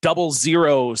sweep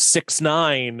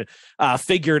 0069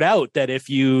 figured out that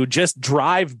if you just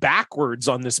drive backwards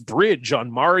on this bridge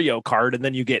on Mario Kart and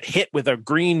then you get hit with a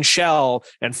green shell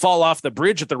and fall off the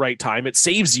bridge at the right time, it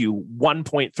saves you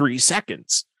 1.3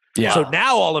 seconds. Yeah. So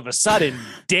now all of a sudden,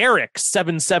 Derek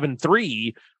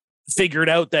 773 figured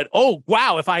out that, oh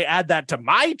wow, if I add that to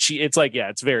my cheat, it's like, yeah,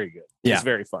 it's very good. Yeah. It's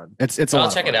very fun.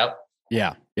 I'll check it out.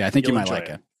 Yeah. I think you might like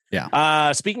it.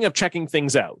 Yeah. Speaking of checking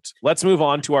things out, let's move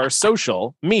on to our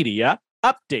social media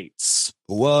updates.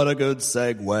 What a good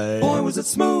segue. Boy, was it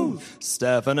smooth.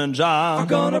 Stefan and John are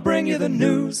gonna bring you the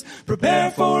news.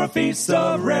 Prepare for a feast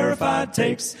of rarefied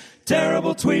takes.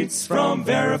 Terrible tweets from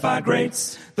verified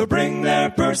greats. They'll bring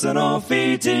their personal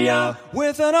feed to ya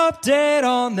with an update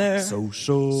on their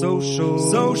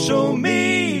social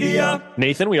media.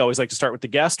 Nathan, we always like to start with the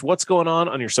guest. What's going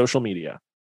on your social media?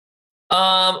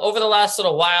 Over the last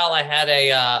little while, I had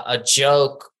a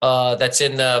joke that's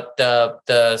in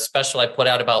the special I put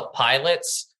out about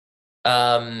pilots,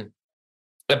 about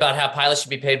how pilots should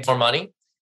be paid more money.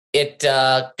 It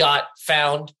got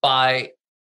found by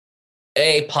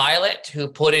a pilot who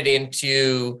put it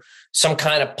into some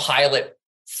kind of pilot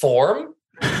form.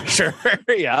 Sure,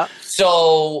 yeah.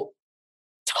 So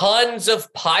tons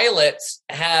of pilots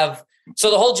have.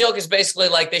 So the whole joke is basically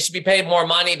like they should be paid more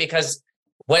money because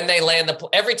when they land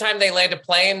every time they land a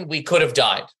plane, we could have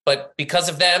died, but because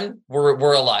of them,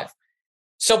 we're alive.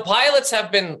 So pilots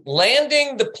have been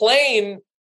landing the plane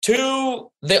to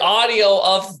the audio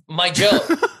of my joke.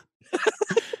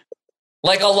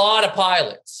 Like a lot of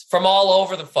pilots from all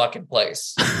over the fucking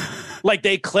place. Like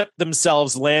they clip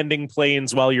themselves landing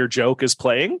planes while your joke is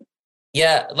playing?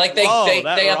 Yeah, like they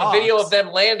have a video of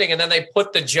them landing and then they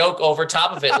put the joke over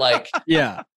top of it, like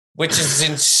yeah, which is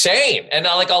insane. And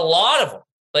like a lot of them,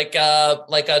 like a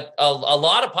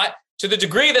lot of pilots, to the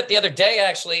degree that the other day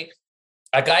actually,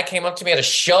 a guy came up to me at a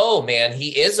show. Man,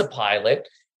 he is a pilot,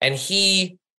 and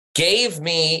he gave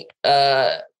me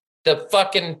the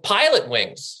fucking pilot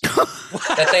wings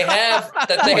that they have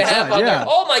on there.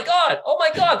 Oh my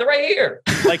God, they're right here.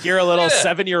 Like you're a little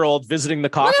 7-year-old visiting the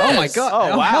cockpit. Yes. Oh my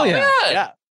God. Oh wow. Hell yeah. Yeah.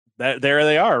 There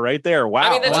they are right there. Wow. I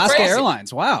mean, that's Alaska crazy.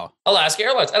 Airlines. Wow. Alaska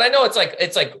Airlines. And I know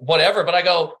it's like whatever, but I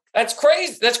go, that's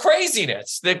crazy. That's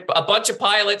craziness. A bunch of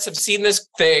pilots have seen this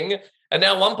thing. And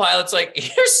now one pilot's like,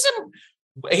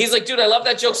 he's like, dude, I love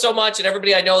that joke so much. And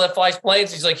everybody I know that flies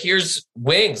planes, he's like, here's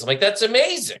wings. I'm like, that's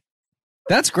amazing.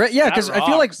 That's great. Yeah, because I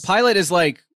feel like pilot is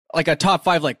like a top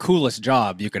 5 like coolest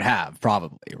job you could have,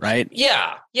 probably, right?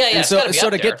 Yeah. And so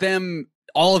to get them,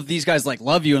 all of these guys like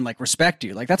love you and like respect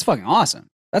you, like that's fucking awesome.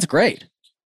 That's great.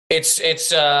 It's every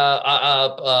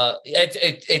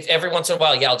once in a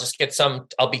while. Yeah, I'll just get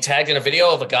I'll be tagged in a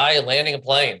video of a guy landing a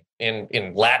plane in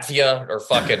Latvia or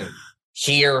fucking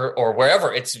here or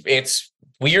wherever. It's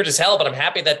weird as hell, but I'm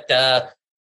happy that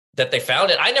they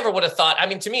found it. I never would have thought. I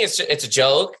mean, to me, it's a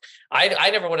joke.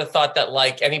 I never would have thought that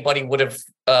like anybody would have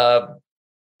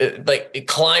like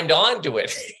climbed onto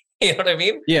it. You know what I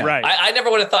mean? Yeah. Right. I never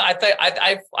would have thought.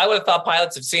 I would have thought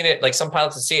pilots have seen it. Like some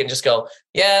pilots would see it and just go,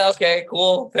 "Yeah, okay,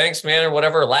 cool, thanks, man," or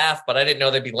whatever. Laugh, but I didn't know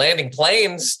they'd be landing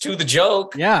planes to the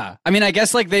joke. Yeah. I mean, I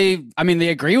guess like they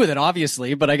agree with it,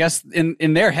 obviously, but I guess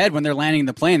in their head when they're landing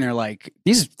the plane, they're like,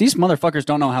 these motherfuckers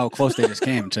don't know how close they just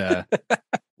came to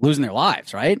losing their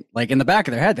lives, right? Like in the back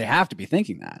of their head, they have to be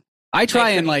thinking that. I try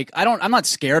and like, I'm not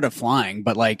scared of flying,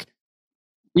 but like,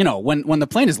 you know, when the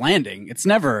plane is landing, it's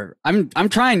never, I'm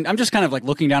just kind of like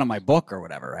looking down at my book or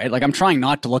whatever, right? Like I'm trying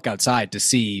not to look outside to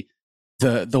see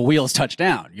the wheels touch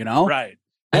down, you know? Right.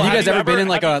 Have you have guys you ever been in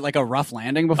have like a rough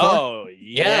landing before? Oh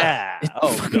yeah.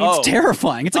 It's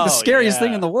terrifying. It's like the scariest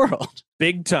thing in the world.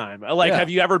 Big time. Like, Yeah. have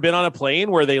you ever been on a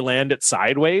plane where they land it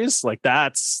sideways? Like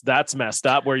that's messed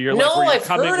up. Where you're No, where you're I've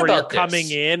heard about coming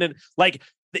this. in and like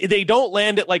they don't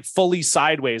land it like fully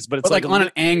sideways, but it's But like on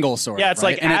an angle, sort of. yeah, it's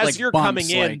right? like And it, as like, you're bumps, coming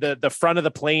in, like- the front of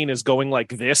the plane is going like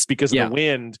this because of Yeah. the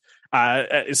wind.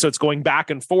 So it's going back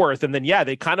and forth, and then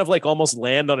they kind of like almost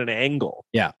land on an angle.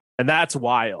 Yeah. And that's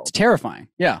wild. it's terrifying.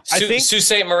 Yeah. I think- Sault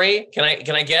Ste. Marie. Can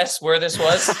I guess where this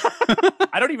was?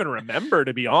 I don't even remember,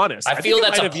 to be honest. I feel think it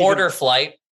that's might a have Porter even-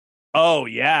 flight. Oh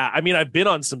yeah, I mean, I've been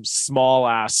on some small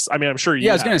ass. I mean, I'm sure you.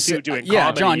 Yeah, I was have gonna too, say, doing yeah,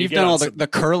 comedy. John, You you've get done on all some- the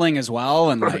curling as well,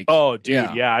 and like, oh, dude,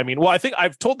 yeah. yeah. I mean, well, I think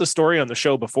I've told the story on the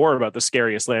show before about the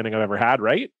scariest landing I've ever had,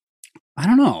 right? I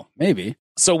don't know, maybe.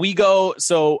 So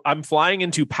I'm flying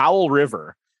into Powell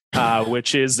River,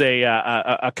 which is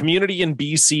a community in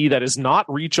BC that is not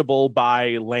reachable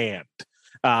by land.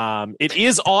 It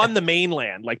is on the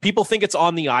mainland. Like, people think it's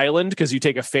on the island because you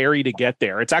take a ferry to get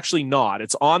there. It's actually not.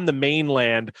 It's on the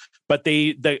mainland, but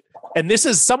and this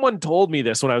is, someone told me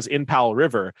this when I was in Powell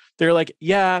River. They're like,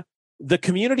 yeah, the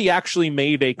community actually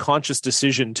made a conscious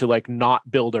decision to like not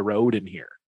build a road in here.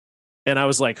 And I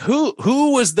was like, who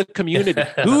was the community?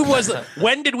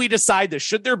 When did we decide this?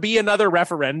 Should there be another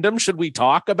referendum? Should we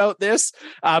talk about this?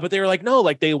 But they were like, no,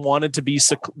 like they wanted to be,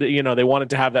 they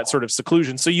wanted to have that sort of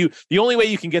seclusion. So the only way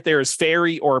you can get there is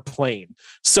ferry or plane.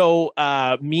 So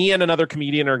me and another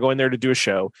comedian are going there to do a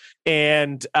show,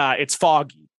 and it's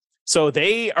foggy. So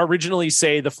they originally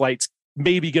say the flight's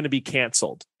maybe going to be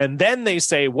canceled. And then they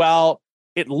say, well,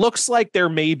 it looks like there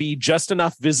may be just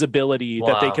enough visibility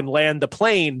that they can land the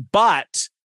plane, but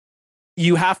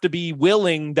you have to be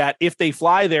willing that if they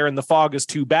fly there and the fog is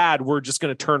too bad, we're just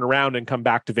going to turn around and come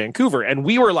back to Vancouver. And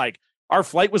we were like, our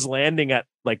flight was landing at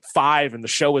like 5 and the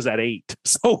show was at 8.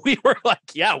 So we were like,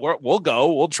 yeah, we'll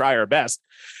go. We'll try our best.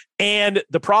 And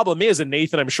the problem is, and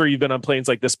Nathan, I'm sure you've been on planes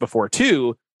like this before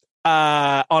too,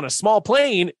 on a small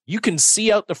plane, you can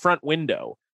see out the front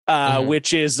window.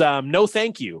 Which is no,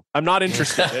 thank you. I'm not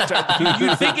interested.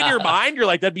 You think in your mind, you're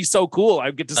like, that'd be so cool.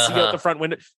 I get to see out the front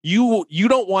window. You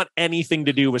don't want anything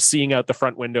to do with seeing out the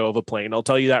front window of a plane. I'll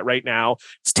tell you that right now.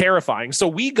 It's terrifying. So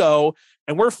we go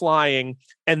and we're flying,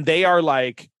 and they are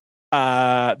like,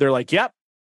 they're like, yep.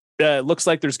 Looks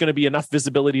like there's going to be enough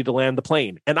visibility to land the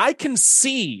plane. And I can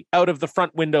see out of the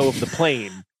front window of the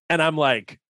plane, and I'm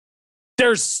like,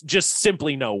 there's just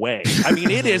simply no way. I mean,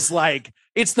 it is like,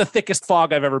 it's the thickest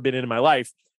fog I've ever been in my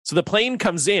life. So the plane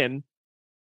comes in,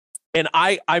 and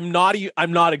I'm not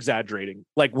exaggerating.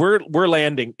 Like, we're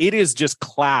landing. It is just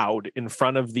cloud in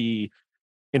front of the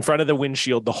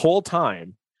windshield the whole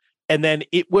time. And then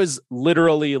it was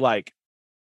literally like,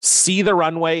 see the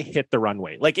runway, hit the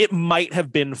runway. Like, it might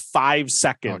have been 5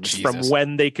 seconds from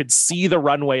when they could see the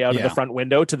runway out of the front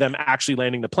window to them actually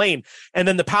landing the plane. And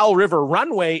then the Powell River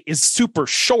runway is super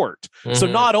short. Mm-hmm. So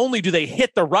not only do they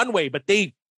hit the runway, but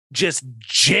they just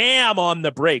jam on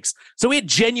the brakes. So it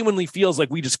genuinely feels like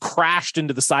we just crashed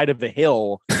into the side of the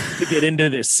hill to get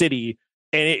into this city.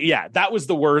 And that was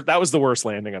the worst. That was the worst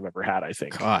landing I've ever had, I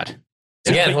think. God.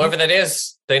 Again, whoever that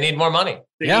is, they need more money.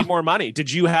 They need more money.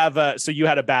 Did you have so you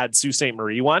had a bad Sault Ste.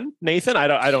 Marie one, Nathan? I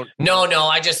don't. No.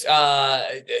 I just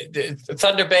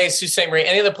Thunder Bay, Sault Ste. Marie,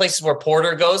 any of the places where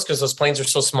Porter goes, because those planes are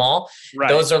so small. Right.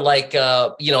 Those are like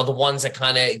the ones that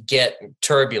kind of get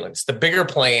turbulence. The bigger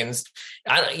planes.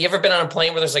 You ever been on a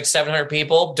plane where there's like 700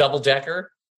 people, double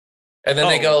decker? And then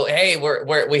they go, hey,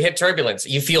 we hit turbulence.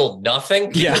 You feel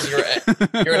nothing because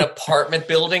you're an apartment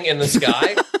building in the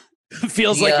sky.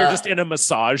 Feels like you're just in a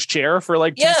massage chair for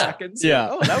like 2 seconds. Yeah.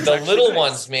 Oh, that was the little nice.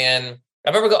 ones, man. I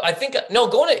remember going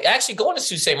to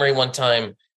Sault Ste. Marie one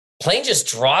time, plane just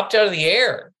dropped out of the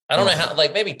air. I don't know how,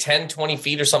 like maybe 10, 20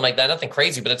 feet or something like that. Nothing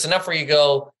crazy, but it's enough where you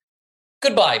go,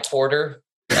 goodbye, Porter.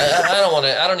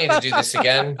 I don't need to do this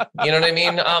again. You know what I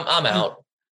mean? I'm out.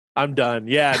 I'm done.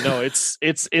 Yeah, no, it's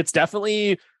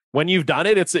definitely, when you've done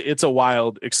it, it's a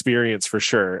wild experience for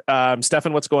sure.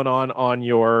 Stefan, what's going on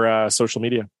your social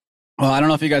media? Well, I don't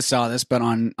know if you guys saw this, but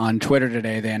on Twitter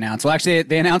today, they announced,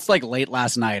 they announced like late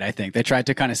last night, I think. They tried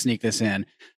to kind of sneak this in,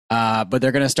 but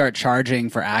they're going to start charging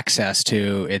for access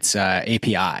to its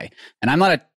API. And I'm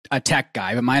not a tech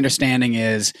guy, but my understanding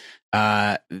is,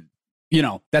 that's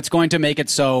going to make it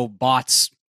so bots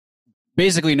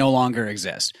basically no longer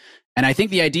exist. And I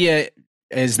think the idea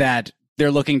is that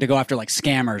they're looking to go after like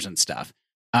scammers and stuff.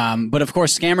 But of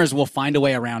course, scammers will find a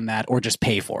way around that or just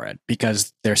pay for it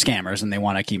because they're scammers and they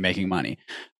want to keep making money.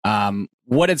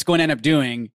 What it's going to end up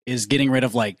doing is getting rid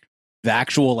of like the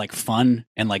actual like fun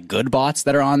and like good bots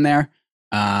that are on there.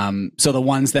 So the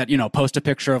ones that, post a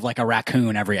picture of like a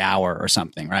raccoon every hour or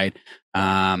something, right?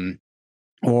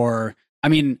 Or, I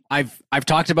mean, I've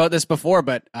talked about this before,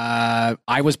 but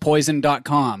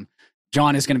iwaspoisoned.com.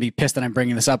 John is going to be pissed that I'm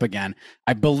bringing this up again.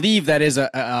 I believe that is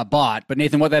a bot, but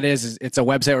Nathan, what that is it's a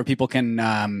website where people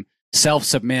can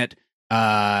self-submit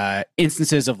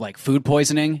instances of like food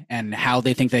poisoning and how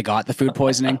they think they got the food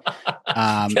poisoning.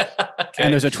 Okay.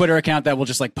 And there's a Twitter account that will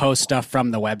just like post stuff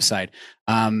from the website.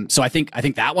 So I think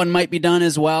that one might be done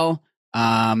as well.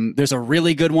 There's a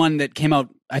really good one that came out,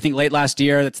 I think, late last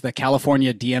year. That's the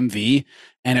California DMV,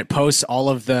 and it posts all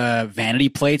of the vanity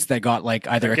plates that got like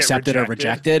either That get accepted or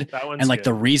rejected, That one's and like good.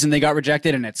 the reason they got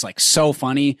rejected. And it's like so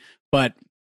funny, but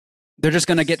they're just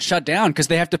going to get shut down because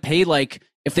they have to pay, like,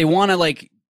 if they want to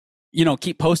like,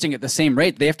 keep posting at the same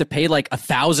rate, they have to pay like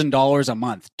 $1,000 a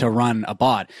month to run a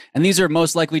bot. And these are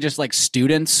most likely just like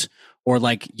students or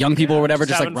like young people or whatever,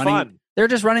 just like having running. fun. They're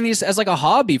just running these as like a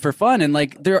hobby for fun. And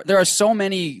like there are so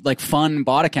many like fun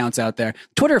bot accounts out there.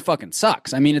 Twitter fucking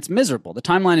sucks. I mean, it's miserable. The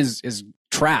timeline is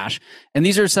trash. And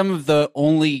these are some of the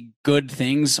only good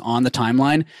things on the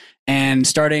timeline. And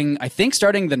starting the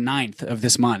 9th of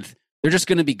this month, they're just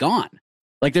going to be gone.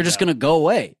 Like they're just going to go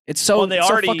away. It's so, Well, they so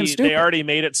fucking already stupid.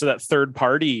 made it so that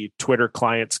third-party Twitter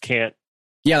clients can't.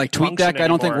 Yeah, like TweetDeck, I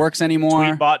don't think anymore. works anymore.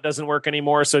 Tweetbot doesn't work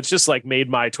anymore, so it's just like made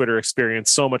my Twitter experience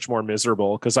so much more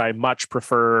miserable because I much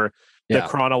prefer the Yeah.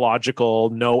 chronological,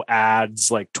 no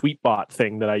ads, like Tweetbot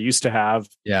thing that I used to have.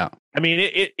 Yeah. I mean,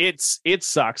 it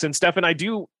sucks. And Stefan, I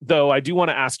do want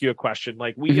to ask you a question.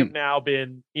 Like we have now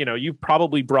been, you've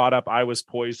probably brought up I Was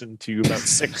Poisoned to about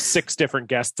six different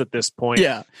guests at this point.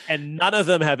 Yeah. And none of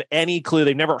them have any clue.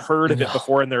 They've never heard of it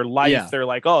before in their life. Yeah. They're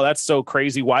like, oh, that's so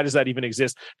crazy. Why does that even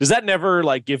exist? Does that never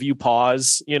like give you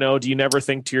pause? Do you never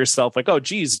think to yourself like, oh,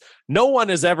 geez, no one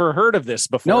has ever heard of this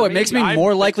before? No, it Maybe makes me I'm-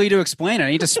 more likely to explain it.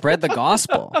 I need to spread the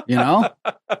gospel,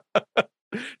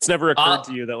 It's never occurred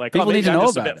to you that like, people maybe need to I'm know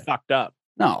just a about bit it. fucked up.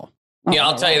 No. Yeah,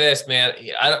 I'll tell you this, man.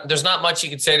 There's not much you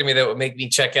could say to me that would make me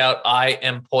check out I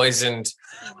Am Poisoned.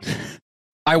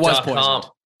 I was .com. poisoned.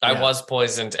 I Yeah. was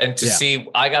poisoned. And to Yeah. see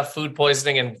I got food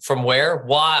poisoning and from where?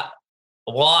 Why?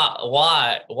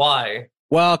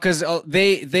 Well, because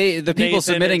the people Nathan,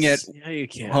 submitting it. Yeah, you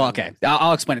can't. Well, okay,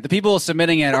 I'll explain it. The people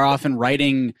submitting it are often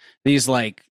writing these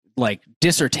like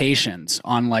dissertations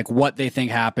on like what they think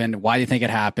happened, why they think it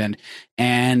happened,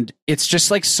 and it's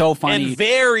just like so funny. And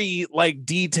very like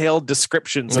detailed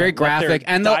descriptions. It's very of what their graphic,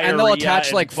 and they'll diarrhea attach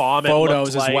and like vomit photos looked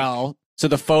as like. well. So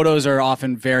the photos are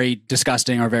often very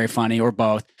disgusting or very funny or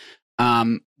both.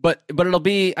 But it'll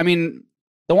be. I mean,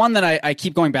 the one that I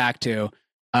keep going back to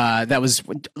that was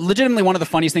legitimately one of the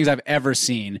funniest things I've ever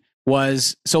seen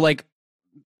was mid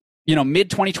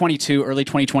 2022, early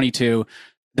 2022.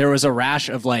 There was a rash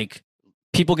of like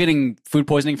people getting food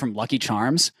poisoning from Lucky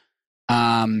Charms.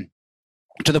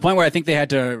 To the point where I think they had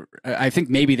to. I think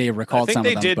maybe they recalled I think some they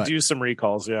of them. did but- do some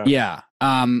recalls. Yeah. Yeah.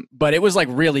 But it was like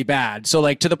really bad. So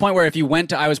like to the point where if you went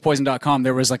to iwaspoisoned.com,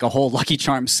 there was like a whole Lucky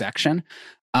Charms section.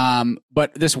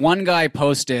 But this one guy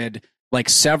posted like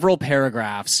several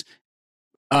paragraphs,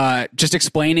 just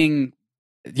explaining,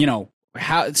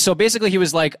 how. So basically he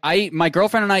was like, my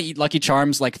girlfriend and I eat Lucky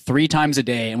Charms like 3 times a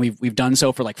day, and we've done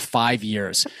so for like 5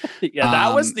 years. Yeah,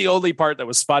 that was the only part that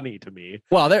was funny to me.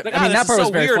 Well, Like, I mean, that this part is was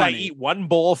so very weird. funny. I eat 1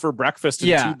 bowl for breakfast and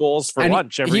Yeah. 2 bowls for And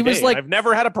lunch every he was day. like- I've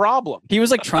never had a problem. He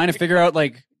was like trying to figure out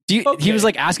like, he Okay. was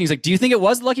like asking, he's like, do you think it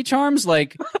was Lucky Charms?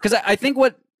 Like, because I think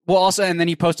also, and then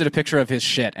he posted a picture of his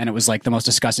shit, and it was like the most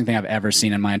disgusting thing I've ever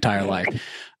seen in my entire life.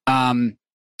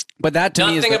 But that to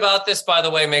me is Nothing about this, by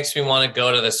the way, makes me want to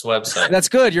go to this website. that's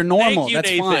good. You're normal. Thank you, That's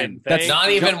Nathan. fine. Thank That's you.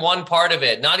 Not even one part of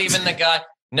it. Not even the guy.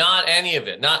 Not any of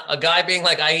it. Not a guy being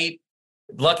like, I eat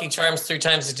Lucky Charms 3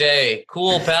 times a day.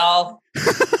 Cool, pal.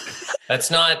 That's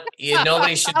not.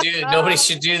 Nobody should do. Nobody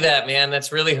should do that, man.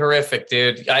 That's really horrific,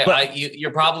 dude.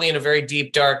 You're probably in a very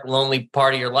deep, dark, lonely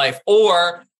part of your life,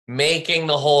 or making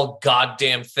the whole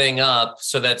goddamn thing up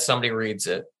so that somebody reads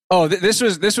it. Oh, this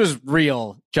was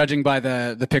real, judging by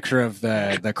the picture of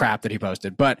the crap that he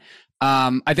posted. But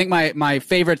I think my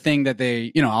favorite thing that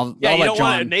they, I'll Yeah, you let don't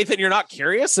John. want Nathan. You're not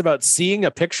curious about seeing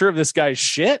a picture of this guy's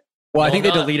shit. Well, I No, think they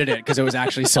I'm not. deleted it because it was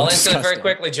actually so I'll answer that very disgusting.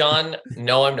 quickly, John.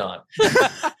 No, I'm not.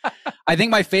 I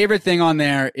think my favorite thing on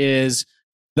there is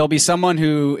there'll be someone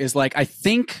who is like, I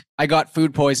think I got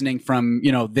food poisoning from,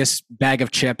 this bag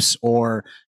of chips or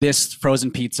this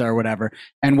frozen pizza or whatever.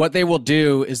 And what they will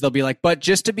do is they'll be like, but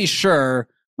just to be sure,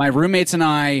 my roommates and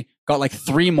I got like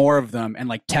 3 more of them and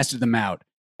like tested them out.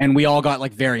 And we all got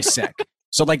like very sick.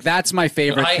 So like that's my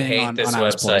favorite I thing hate on this I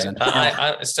Was website.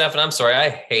 Poisoned. Stefan, I'm sorry. I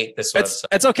hate this website.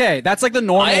 It's okay. That's like the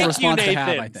normal Thank you, response to Nathan. have.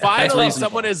 I think. That's Finally, reasonable.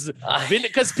 someone is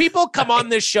because people come on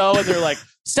this show and they're like,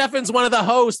 "Stefan's one of the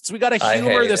hosts. We got to I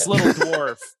humor hate this it. little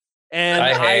dwarf." And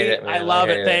I hate it, I man. love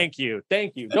I it. hate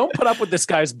Thank you. Don't put up with this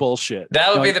guy's bullshit.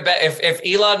 That would be the best. If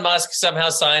Elon Musk somehow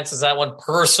sciences that one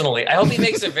personally, I hope he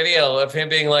makes a video of him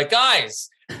being like, guys,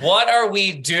 what are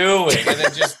we doing? And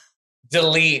then just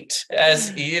delete,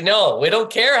 as you know, we don't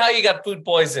care how you got food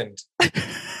poisoned.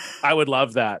 I would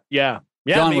love that. Yeah.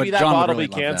 Yeah, John maybe would- that John would bot will really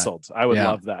be love that. canceled. I would Yeah.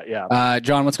 love that. Yeah.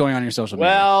 John, what's going on in your social media?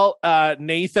 Well,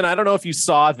 Nathan, I don't know if you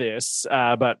saw this,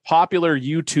 but popular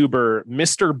YouTuber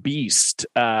Mr. Beast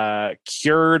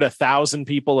cured 1,000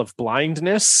 people of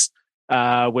blindness,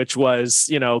 which was,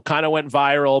 kind of went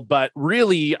viral. But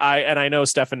really, I know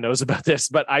Stefan knows about this,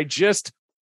 but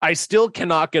I still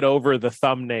cannot get over the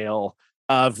thumbnail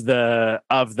of the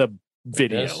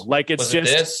video. This? Like it's Was it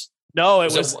just this? no, it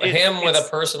Was was it him with a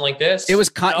person like this? It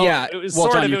was no, yeah. it was well,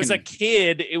 sort John, of. you It was can- a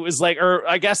kid. It was like, or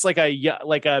I guess like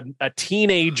a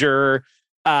teenager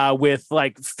with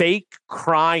like fake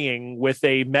crying with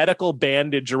a medical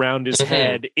bandage around his Mhm.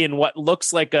 head in what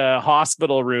looks like a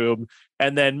hospital room,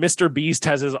 and then Mr. Beast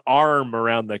has his arm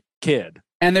around the kid.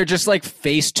 and they're just like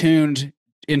face tuned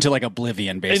into like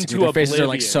oblivion. Basically, Into their faces are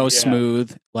like oblivion, so yeah.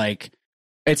 smooth. Like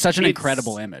it's such an It's-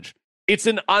 incredible image. It's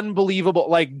an unbelievable,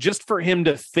 like, just for him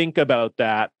to think about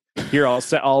that. Here, I'll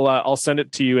send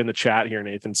it to you in the chat here,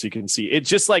 Nathan, so you can see. It's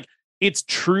just like it's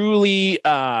truly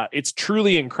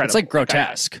incredible. It's like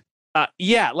grotesque.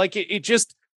 Yeah, like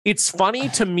it's funny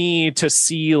to me to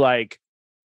see like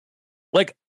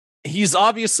he's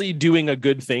obviously doing a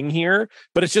good thing here,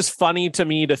 but it's just funny to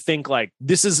me to think like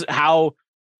this is how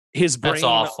his brain That's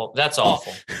awful. That's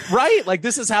awful. right? Like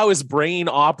this is how his brain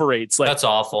operates. Like That's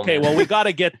awful. okay, man. well we got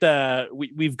to get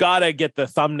we've got to get the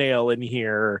thumbnail in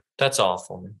here. That's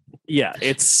awful. Man. Yeah,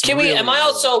 it's Can we? really, Am I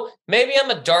also? Maybe I'm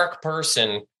a dark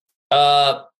person.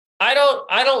 I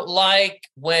don't like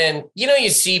when you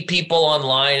see people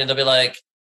online and they'll be like,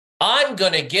 "I'm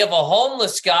gonna give a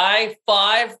homeless guy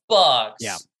 $5."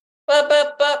 Yeah.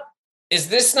 But is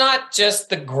this not just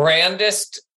the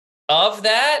grandest of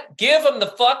that? Give him the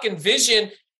fucking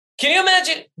vision. Can you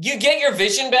imagine you get your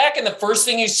vision back and the first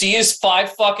thing you see is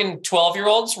 5 fucking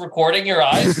 12-year-olds recording your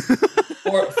eyes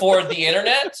for the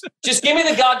internet? Just give me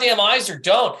the goddamn eyes or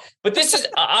don't. But this is,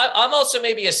 I'm also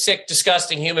maybe a sick,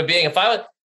 disgusting human being. If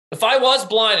I was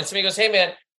blind and somebody goes, "Hey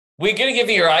man, we're going to give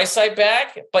you your eyesight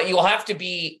back, but you'll have to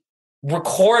be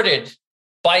recorded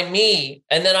by me."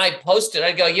 And then I post it.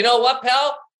 I go, "You know what,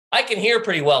 pal? I can hear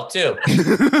pretty well too."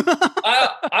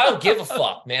 I don't give a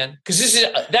fuck, man. Because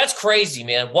that's crazy,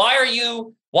 man. Why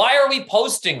are we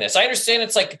posting this? I understand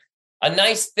it's like a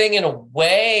nice thing in a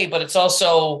way, but it's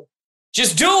also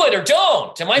just do it or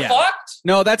don't. Am I Yeah. fucked?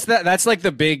 No, that's like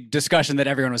the big discussion that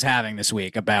everyone was having this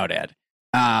week about it.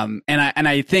 And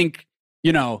I think,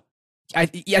 I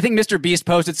think Mr. Beast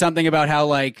posted something about how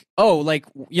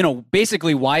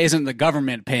basically why isn't the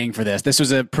government paying for this? This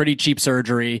was a pretty cheap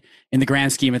surgery in the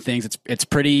grand scheme of things. It's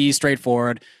pretty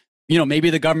straightforward. Maybe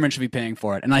the government should be paying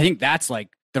for it. And I think that's like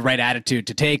the right attitude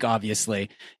to take, obviously,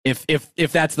 if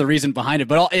that's the reason behind it.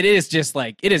 But it is just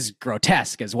like, it is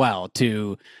grotesque as well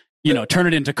to, turn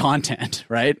it into content,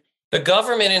 right? The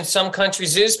government in some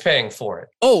countries is paying for it.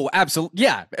 Oh, absolutely.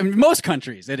 Yeah. I mean, most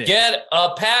countries it is. Get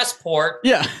a passport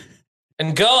Yeah.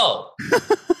 and go.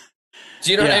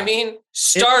 Do you know what Yeah. I mean?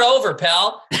 Start over,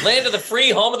 pal. Land of the free,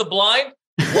 home of the blind.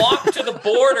 Walk to the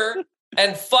border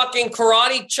and fucking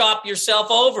karate chop yourself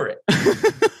over it.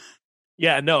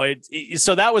 Yeah, no,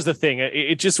 so that was the thing.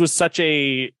 It just was such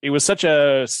a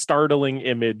startling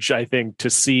image, I think, to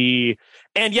see.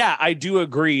 And yeah, I do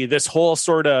agree. This whole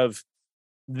sort of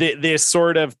this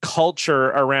sort of culture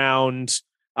around,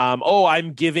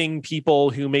 I'm giving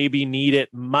people who maybe need it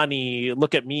money.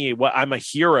 Look at me, I'm a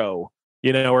hero,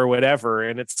 or whatever.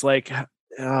 And it's like,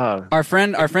 Our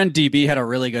friend DB had a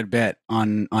really good bit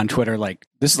on Twitter. Like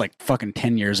this is like fucking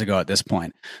 10 years ago at this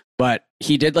point, but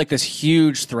he did like this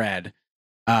huge thread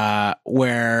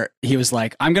where he was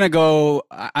like, I'm gonna go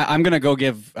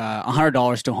give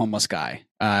 $100 to a homeless guy.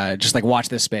 Just like watch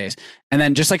this space, and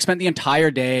then just like spent the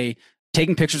entire day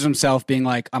taking pictures of himself, being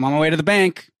like, I'm on my way to the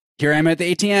bank. Here I am at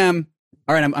the ATM.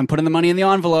 All right, I'm putting the money in the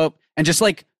envelope, and just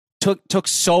like took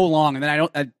so long, and then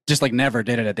I just like never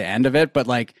did it at the end of it, but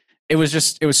like. It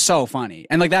was so funny.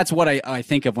 And like, that's what I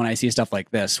think of when I see stuff like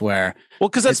this, where, well,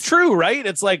 because that's true, right?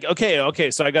 It's like,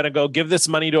 okay, so I got to go give this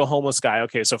money to a homeless guy.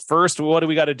 Okay, so first, what do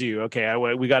we got to do? Okay,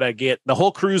 we got to get the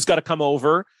whole crew's got to come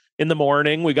over. in the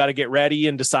morning. We got to get ready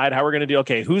and decide how we're going to do.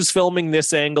 Okay, who's filming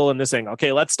this angle and this angle?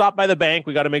 Okay, let's stop by the bank.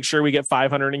 We got to make sure we get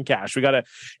 500 in cash. We got to,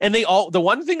 and the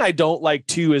one thing I don't like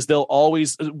too is they'll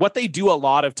always, what they do a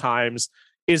lot of times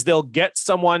is they'll get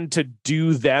someone to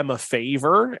do them a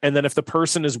favor. And then if the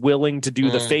person is willing to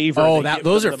do the favor,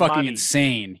 those are fucking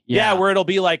insane. Yeah. Where it'll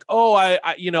be like, oh,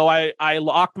 I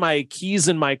locked my keys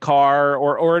in my car,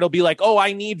 or it'll be like, oh,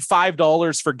 I need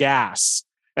 $5 for gas.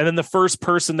 And then the first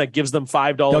person that gives them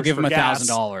 $5, they'll give them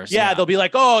 $1,000. Yeah, they'll be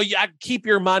like, "Oh, yeah, keep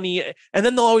your money." And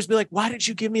then they'll always be like, "Why did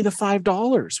you give me the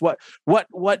 $5?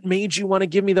 What made you want to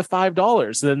give me the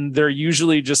 $5?" Then they're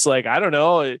usually just like, "I don't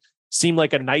know. It seemed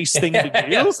like a nice thing to do."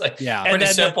 Pretty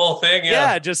simple thing.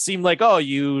 Yeah, it just seemed like, "Oh,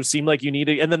 you seem like you need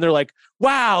it." And then they're like,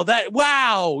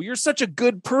 "Wow, you're such a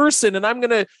good person, and I'm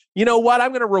gonna, you know what?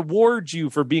 I'm gonna reward you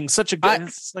for being such a good."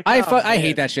 I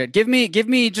hate that shit. Give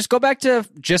me. Just go back to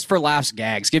just for laughs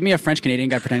gags. Give me a French Canadian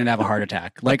guy pretending to have a heart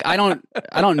attack. Like I don't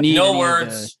need no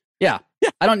words. I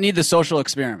don't need the social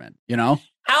experiment. You know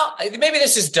how? Maybe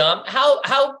this is dumb.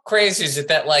 How crazy is it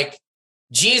that like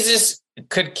Jesus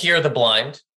could cure the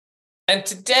blind, and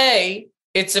today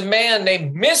it's a man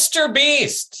named Mr.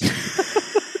 Beast,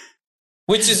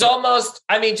 which is almost,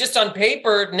 I mean, just on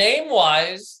paper,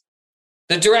 name-wise,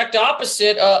 the direct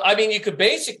opposite. I mean, you could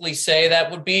basically say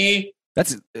that would be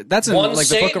that's in like Satan.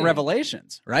 The Book of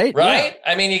Revelations, right? Right.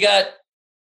 Yeah. I mean, you got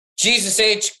Jesus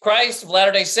H. Christ of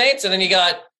Latter-day Saints, and then you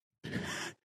got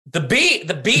the beast,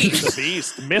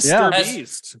 Mr.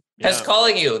 Beast, has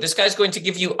calling you. This guy's going to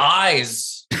give you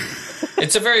eyes.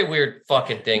 It's a very weird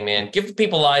fucking thing, man. Give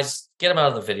people eyes. Get them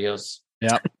out of the videos.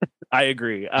 Yeah, I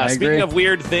agree. Speaking of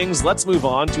weird things, let's move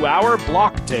on to our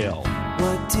block tale.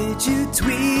 What did you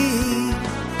tweet?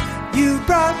 You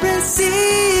brought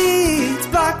receipts.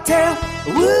 Block tale.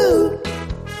 Woo!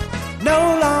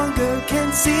 No longer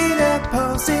can see the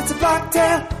post. It's a block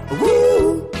tale.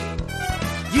 Woo!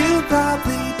 You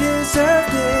probably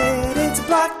deserved it. It's a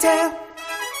block tale.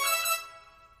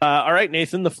 All right,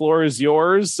 Nathan, the floor is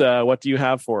yours. What do you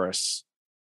have for us?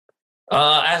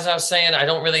 As I was saying, I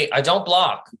don't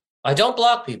block. I don't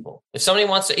block people. If somebody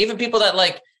wants to, even people that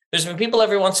like, there's been people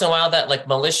every once in a while that like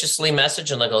maliciously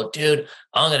message and they go, dude,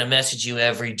 I'm going to message you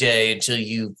every day until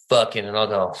you fucking, and I'll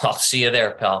go, I'll see you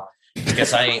there, pal.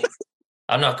 Because I'm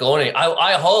not going to,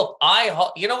 I hope,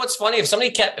 you know what's funny? If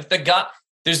somebody if the guy,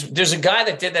 there's a guy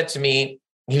that did that to me.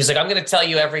 He was like, I'm going to tell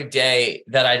you every day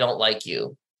that I don't like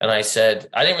you. And I said,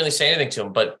 I didn't really say anything to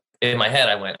him, but in my head,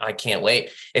 I went, I can't wait.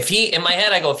 In my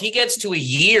head, I go, if he gets to a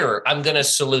year, I'm going to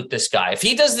salute this guy. If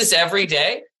he does this every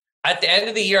day, at the end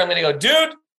of the year, I'm going to go,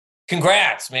 dude,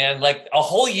 congrats, man. Like a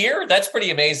whole year, that's pretty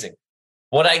amazing.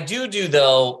 What I do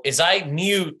though, is I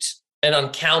mute an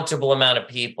uncountable amount of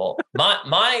people.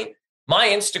 My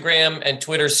Instagram and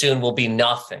Twitter soon will be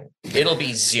nothing. It'll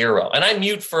be zero. And I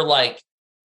mute for like,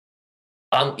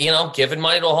 giving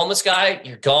money to a homeless guy,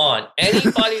 you're gone.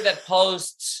 Anybody that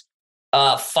posts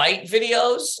fight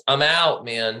videos, I'm out,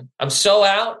 man. I'm so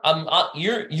out.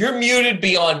 You're muted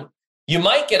beyond. You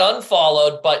might get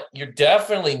unfollowed, but you're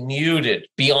definitely muted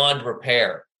beyond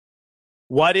repair.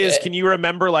 Can you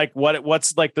remember like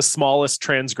what's like the smallest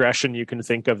transgression you can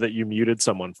think of that you muted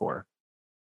someone for?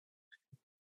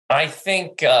 I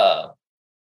think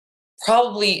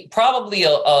probably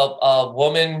a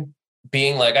woman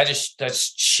being like,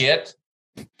 that's shit.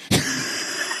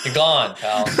 You're gone,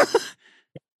 pal.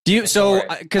 Do you? So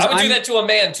because I would do that to a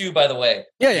man too, by the way.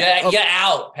 Yeah. Get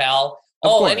out, pal.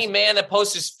 Any man that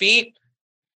posts his feet,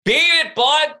 beat it,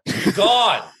 bud. You're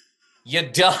gone. You're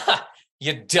done.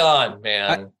 You're done,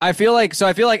 man. I feel like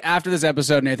after this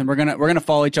episode, Nathan, we're gonna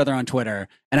follow each other on Twitter,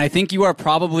 and I think you are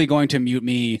probably going to mute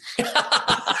me.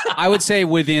 I would say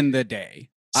within the day.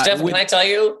 Steph, can I tell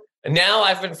you? Now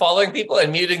I've been following people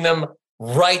and muting them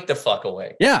right the fuck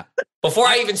away. Yeah. Before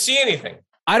I even see anything.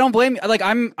 I don't blame you. Like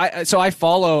I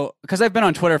follow, because I've been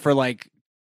on Twitter for like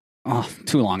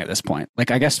too long at this point.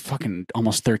 Like I guess fucking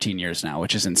almost 13 years now,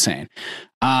 which is insane.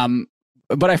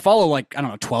 But I follow like, I don't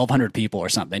know, 1,200 people or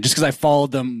something, just because I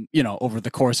followed them, over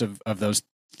the course of those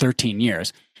 13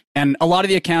 years. And a lot of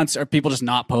the accounts are people just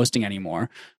not posting anymore.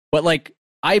 But like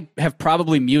I have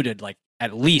probably muted like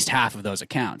at least half of those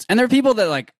accounts. And there are people that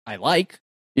like I like,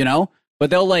 but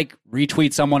they'll like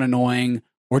retweet someone annoying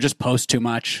or just post too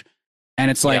much. And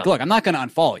it's like, look, I'm not going to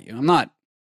unfollow you. I'm not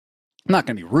going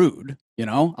to be rude.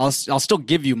 I'll still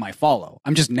give you my follow.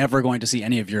 I'm just never going to see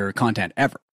any of your content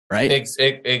ever. Right.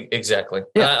 Exactly.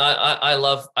 Yeah. I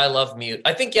love mute.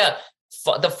 I think,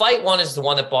 the fight one is the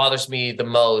one that bothers me the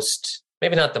most.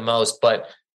 Maybe not the most, but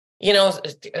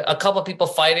a couple of people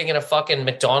fighting in a fucking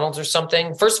McDonald's or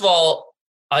something. First of all,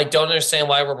 I don't understand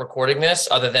why we're recording this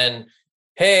other than,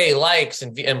 hey, likes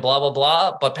and blah, blah,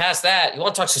 blah. But past that, you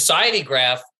want to talk society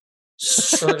graph,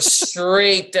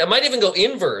 straight. It might even go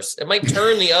inverse. It might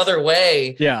turn the other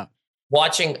way. Yeah.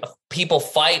 Watching people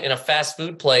fight in a fast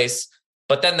food place,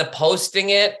 but then the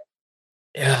posting it,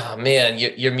 yeah, man,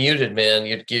 you're muted, man.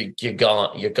 You're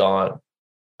gone. You're gone.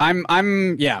 I'm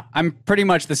pretty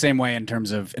much the same way in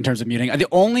terms of muting. The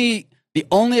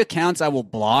only accounts I will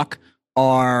block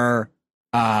are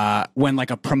when like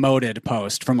a promoted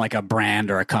post from like a brand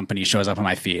or a company shows up on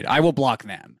my feed. I will block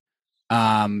them.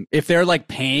 If they're like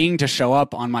paying to show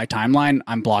up on my timeline,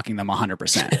 I'm blocking them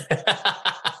 100%.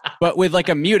 But with like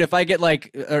a mute, if I get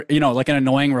like, like an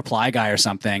annoying reply guy or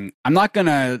something, I'm not going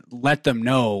to let them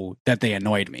know that they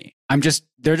annoyed me.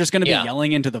 They're just going to be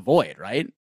yelling into the void. Right.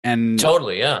 And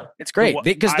totally. Yeah. It's great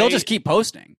because they'll just keep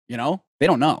posting, they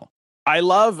don't know. I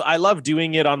love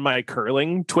doing it on my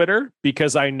curling Twitter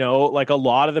because I know like a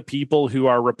lot of the people who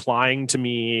are replying to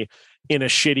me in a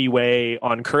shitty way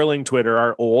on curling Twitter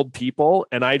are old people.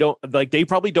 And I don't like, they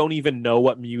probably don't even know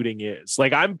what muting is.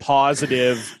 Like I'm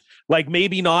positive, like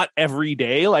maybe not every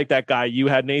day, like that guy you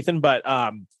had, Nathan, but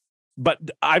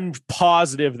I'm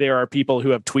positive there are people who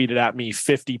have tweeted at me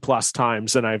 50 plus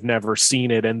times and I've never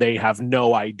seen it. And they have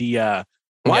no idea.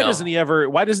 Why doesn't he ever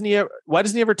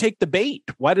take the bait?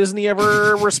 Why doesn't he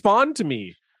ever respond to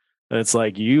me? And it's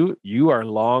like, you are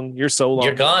long. You're so long.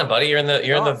 You're gone, buddy. You're in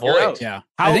the void. Yeah.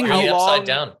 I think how long, upside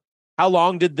down. How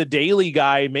long did the Daily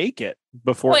guy make it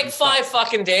before? Like 5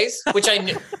 fucking days, which I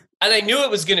knew. And I knew it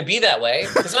was going to be that way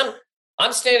because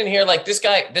I'm standing here like this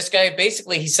guy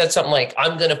basically he said something like,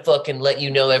 I'm going to fucking let you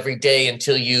know every day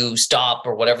until you stop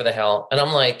or whatever the hell. And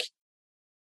I'm like,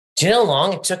 do you know how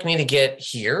long it took me to get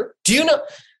here? Do you know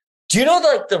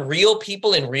like the real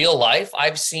people in real life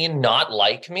I've seen not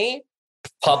like me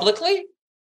publicly?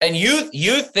 And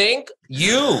you think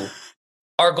you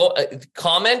are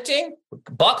commenting?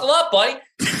 Buckle up, buddy.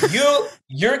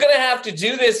 You're going to have to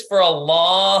do this for a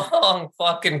long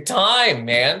fucking time,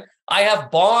 man. I have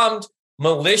bombed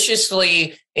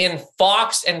maliciously in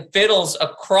Fox and Fiddles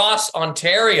across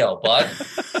Ontario, bud.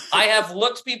 I have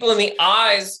looked people in the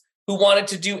eyes who wanted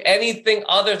to do anything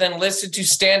other than listen to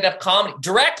stand-up comedy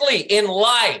directly in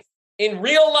life, in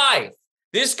real life.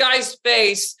 This guy's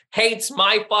face hates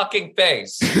my fucking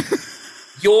face.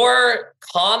 Your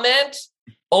comment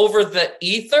over the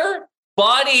ether,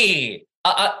 buddy.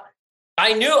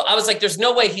 I knew, I was like, there's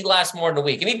no way he lasts more than a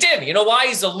week. And he didn't. You know why?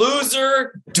 He's a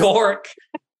loser, dork,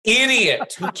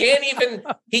 idiot who can't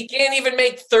even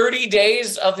make 30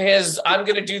 days of his, I'm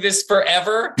going to do this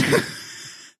forever.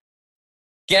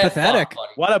 Pathetic.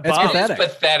 What a bum.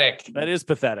 Pathetic. That is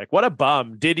pathetic. What a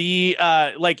bum. Did he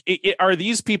are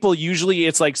these people usually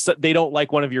it's like they don't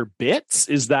like one of your bits?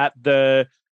 Is that the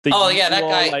oh usual, yeah, that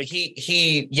guy like,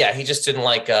 he just didn't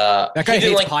like that guy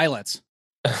hates like pilots.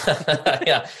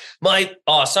 Yeah.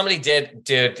 Somebody did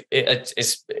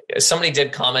somebody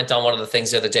did comment on one of the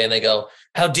things the other day and they go,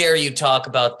 how dare you talk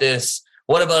about this?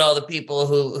 What about all the people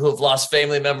who have lost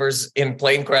family members in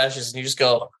plane crashes? And you just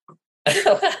go,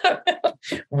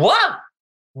 what?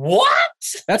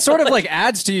 That sort of like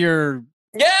adds to your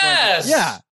yes. Like,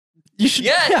 yeah. You should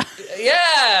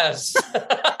yes.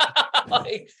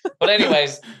 But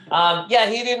anyways,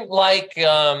 he didn't like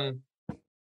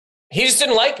he just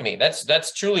didn't like me.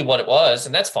 That's truly what it was,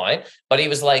 and that's fine. But he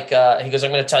was like, he goes, I'm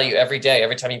going to tell you every day,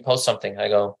 every time you post something. I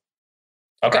go,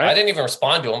 okay. Right. I didn't even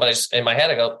respond to him, but I just in my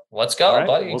head I go, let's go, right,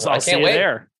 buddy. Well, I can't wait.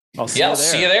 I'll see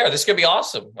you there. This could be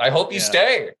awesome. I hope you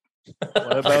stay.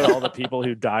 What about all the people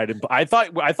who died? I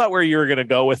thought where you were going to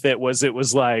go with it was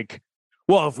like,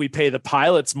 well, if we pay the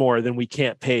pilots more, then we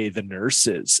can't pay the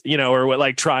nurses, or what,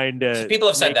 like trying to people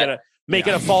have said that. Make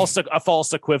it a false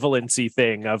equivalency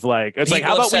thing of like, it's like,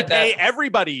 how about we pay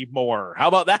everybody more? How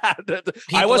about that?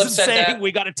 I wasn't saying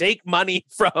we got to take money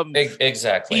from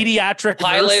exactly pediatric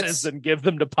pilots nurses and give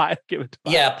them to pilots.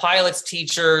 Yeah, pilots,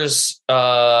 teachers.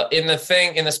 In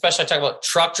the special I talk about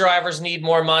truck drivers need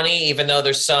more money, even though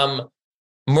there's some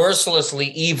mercilessly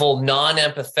evil,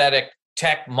 non-empathetic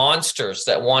tech monsters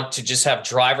that want to just have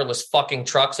driverless fucking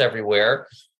trucks everywhere.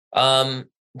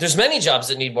 There's many jobs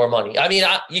that need more money. I mean,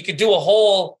 you could do a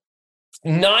whole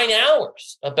 9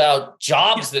 hours about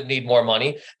jobs that need more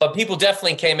money, but people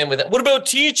definitely came in with it. What about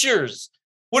teachers?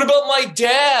 What about my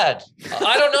dad?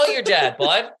 I don't know your dad,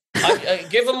 bud.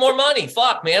 Give him more money.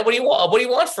 Fuck, man. What do you want? What do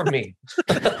you want from me?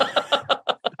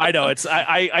 I know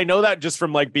I know that just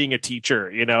from like being a teacher,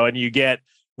 and you get,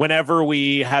 whenever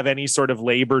we have any sort of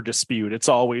labor dispute, it's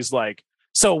always like,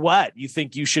 so what? You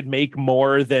think you should make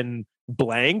more than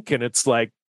blank? And it's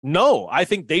like, no, I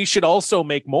think they should also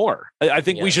make more. I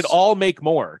think we should all make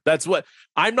more. That's what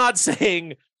I'm not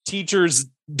saying. Teachers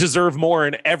deserve more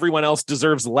and everyone else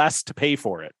deserves less to pay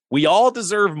for it. We all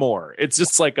deserve more. It's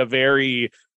just like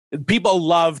people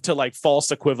love to like false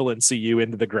equivalency you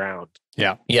into the ground.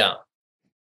 Yeah. All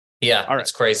right.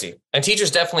 It's crazy. And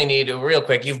teachers definitely need, real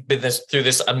quick, you've been through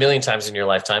this a million times in your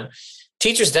lifetime.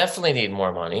 Teachers definitely need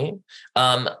more money.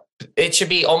 It should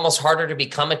be almost harder to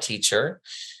become a teacher.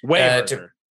 Way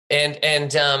harder.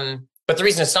 But the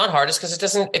reason it's not hard is because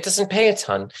it doesn't pay a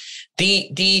ton.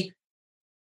 The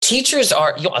teachers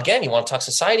are, again, you want to talk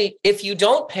society. If you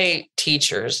don't pay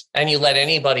teachers and you let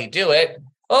anybody do it,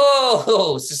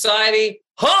 society,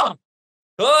 oh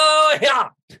yeah.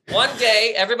 One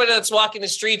day, everybody that's walking the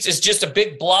streets is just a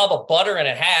big blob of butter in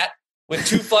a hat with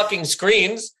two fucking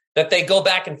screens that they go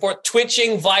back and forth,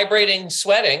 twitching, vibrating,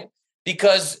 sweating,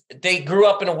 because they grew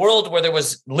up in a world where there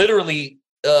was literally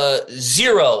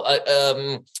zero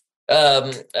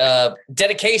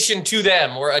dedication to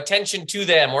them or attention to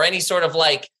them or any sort of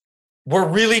like, we're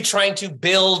really trying to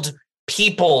build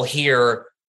people here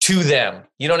to them.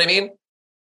 You know what I mean?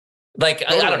 Like,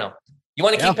 totally. I don't know. You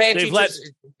want to keep paying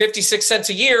teachers 56 cents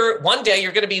a year. One day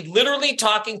you're going to be literally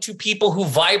talking to people who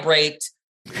vibrate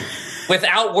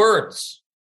without words.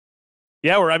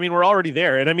 Yeah, we're already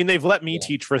there. And I mean, they've let me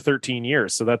teach for 13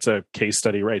 years. So that's a case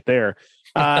study right there.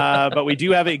 But we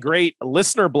do have a great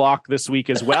listener block this week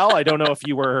as well. I don't know if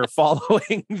you were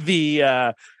following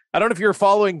the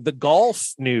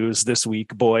golf news this week,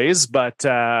 boys, but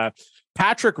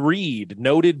Patrick Reed,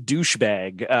 noted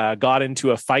douchebag, got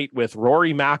into a fight with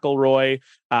Rory McIlroy,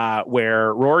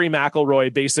 where Rory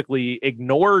McIlroy basically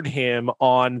ignored him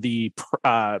on the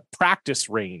practice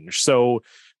range. So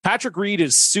Patrick Reed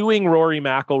is suing Rory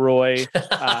McIlroy,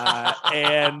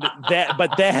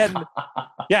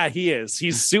 he is.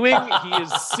 He's suing. He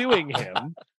is suing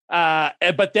him.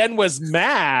 But then was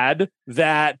mad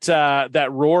that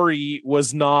Rory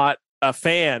was not a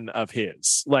fan of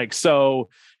his. Like, so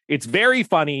it's very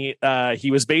funny.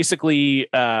 He was basically,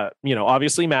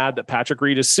 obviously mad that Patrick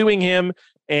Reed is suing him.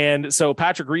 And so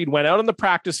Patrick Reed went out on the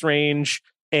practice range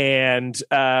and,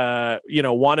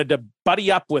 wanted to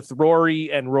buddy up with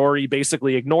Rory, and Rory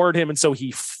basically ignored him. And so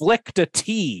he flicked a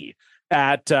tee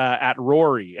at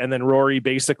Rory. And then Rory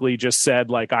basically just said,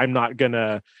 like, I'm not going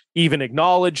to even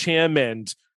acknowledge him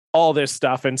and all this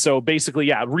stuff. And so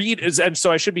basically, Reed is, and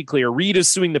so I should be clear, Reed is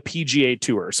suing the PGA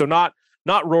Tour. So not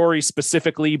Rory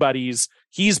specifically, but he's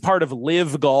part of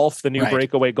Live Golf, the new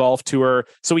breakaway golf tour.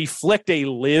 So he flicked a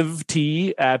Live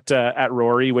tee at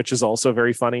Rory, which is also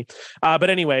very funny. But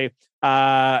anyway,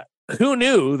 who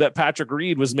knew that Patrick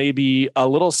Reed was maybe a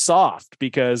little soft,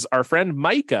 because our friend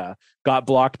Micah got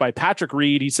blocked by Patrick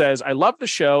Reed. He says, I love the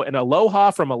show, and aloha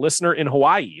from a listener in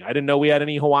Hawaii. I didn't know we had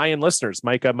any Hawaiian listeners.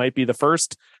 Micah might be the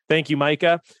first. Thank you,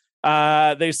 Micah.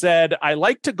 They said, I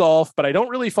like to golf, but I don't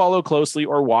really follow closely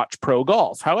or watch pro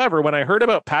golf. However, when I heard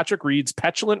about Patrick Reed's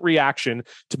petulant reaction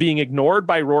to being ignored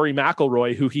by Rory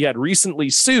McIlroy, who he had recently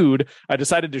sued, I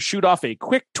decided to shoot off a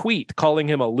quick tweet calling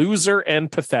him a loser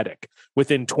and pathetic.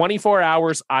 Within 24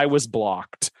 hours, I was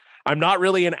blocked. I'm not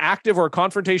really an active or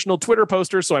confrontational Twitter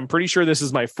poster, so I'm pretty sure this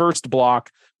is my first block.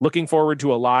 Looking forward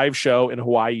to a live show in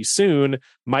Hawaii soon.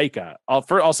 Micah,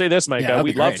 I'll say this, Micah,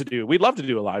 we'd love to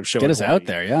do a live show. Get us out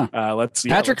there. Yeah. Let's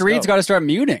Patrick Reed's got to start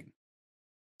muting.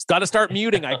 It's got to start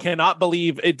muting. I cannot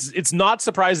believe it's not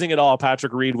surprising at all.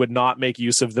 Patrick Reed would not make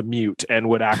use of the mute and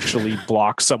would actually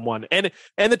block someone. And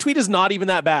the tweet is not even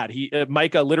that bad.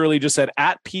 Micah literally just said,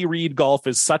 at P Reed Golf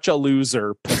is such a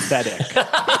loser, pathetic.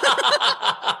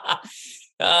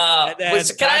 And then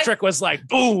Patrick was like,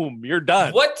 boom, you're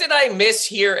done. What did I miss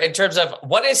here in terms of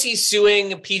what is he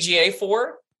suing PGA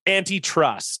for?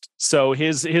 Antitrust. So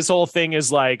his whole thing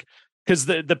is like, because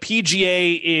the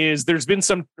PGA is, there's been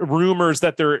some rumors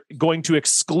that they're going to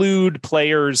exclude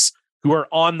players who are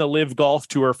on the Live Golf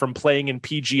Tour from playing in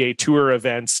PGA Tour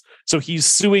events. So he's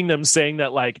suing them, saying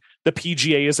that like the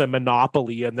PGA is a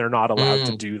monopoly and they're not allowed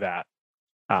to do that.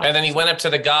 And then he went up to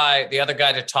the other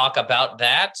guy to talk about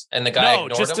that, and the guy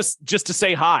ignored him? just to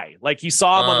say hi. Like he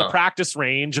saw him on the practice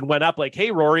range and went up like,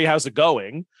 hey, Rory, how's it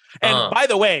going? And by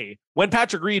the way, when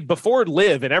Patrick Reed, before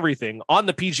Live and everything, on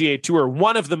the PGA Tour,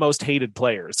 one of the most hated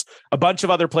players. A bunch of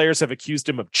other players have accused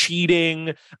him of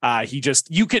cheating.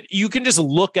 You can just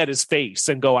look at his face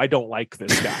and go, I don't like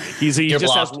this guy. He just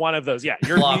blocked. has one of those. Yeah,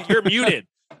 you're muted.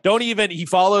 Don't even, he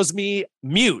follows me,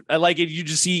 mute. I like it. You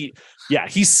just he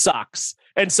sucks.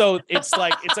 And so it's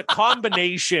like, it's a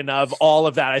combination of all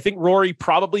of that. I think Rory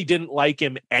probably didn't like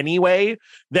him anyway.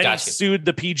 Then he sued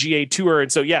the PGA Tour.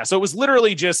 And so, so it was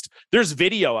literally just, there's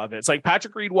video of it. It's like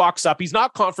Patrick Reed walks up. He's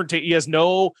not he has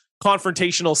no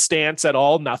confrontational stance at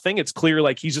all. Nothing. It's clear.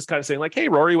 Like he's just kind of saying like, hey,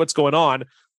 Rory, what's going on?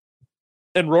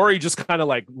 And Rory just kind of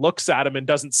like looks at him and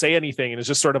doesn't say anything and is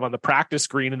just sort of on the practice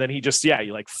green. And then he just,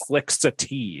 he like flicks a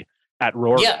tee at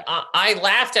Rory. Yeah, I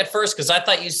laughed at first because I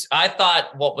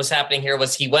thought what was happening here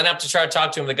was he went up to try to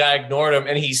talk to him. The guy ignored him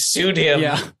and he sued him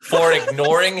for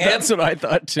ignoring him. That's what I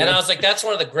thought too. And I was like, that's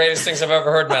one of the greatest things I've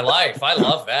ever heard in my life. I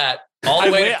love that. All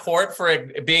the way to court for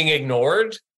being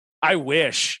ignored. I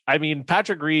wish. I mean,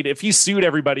 Patrick Reed, if he sued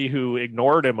everybody who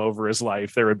ignored him over his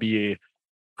life, there would be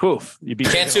you'd be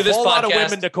can't sue this whole lot of podcast.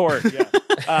 women to court.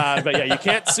 Yeah. But yeah, you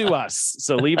can't sue us.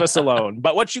 So leave us alone.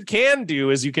 But what you can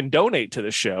do is you can donate to the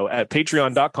show at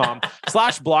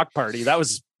patreon.com/block party. That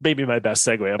was maybe my best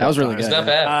segue. That was really It's good. not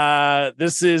bad.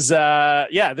 This is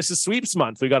sweeps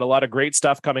month. We got a lot of great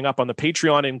stuff coming up on the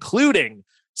Patreon, including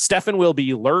Stefan will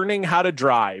be learning how to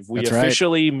drive. We That's right.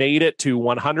 officially made it to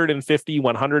 150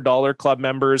 $100 club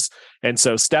members. And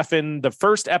so Stefan, the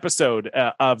first episode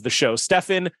of the show,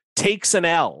 Stefan takes an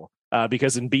L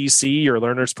because in BC, your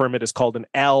learner's permit is called an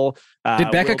L.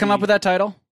 Did Becca come up with that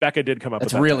title? Becca did come up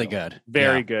That's with that really title. good.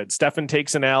 Very good. Stefan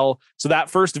takes an L. So that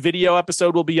first video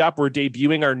episode will be up. We're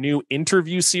debuting our new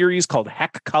interview series called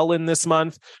Heck Cullen this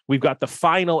month. We've got the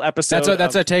final episode.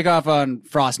 That's a takeoff on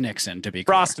Frost Nixon, to be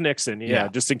clear. Frost Nixon. Yeah.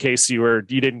 Just in case you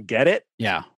didn't get it.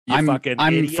 Yeah. You I'm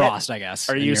idiot. Frost, I guess.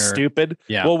 Are and you you're- stupid?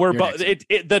 Yeah. Well, we're you're both.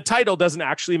 Nixon. The title doesn't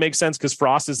actually make sense because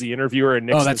Frost is the interviewer and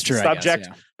Nixon's That's true, the I guess, subject.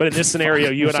 yeah. But in this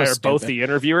scenario, you and So I are both stupid. the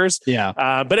interviewers.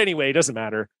 Yeah. But anyway, it doesn't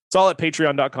matter. It's all at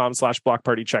patreon.com/block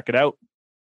party. Check it out.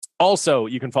 Also,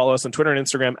 you can follow us on Twitter and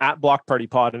Instagram at Block Party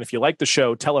Pod. And if you like the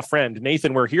show, tell a friend.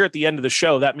 Nathan, we're here at the end of the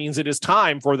show. That means it is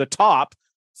time for the top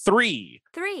 3.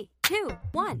 3, 2,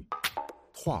 1.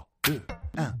 3, 2,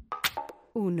 1.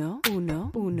 Uno, uno,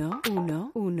 uno,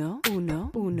 uno, uno,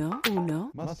 uno, uno,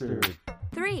 uno. Mustard.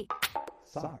 3,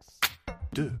 Socks.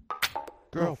 2.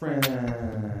 Girlfriends.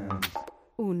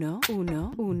 uno,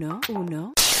 uno, uno,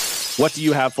 uno. What do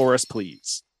you have for us,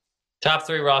 please? Top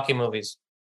 3 Rocky movies.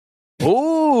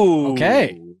 Ooh.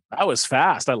 Okay. That was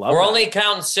fast. I love We're that. only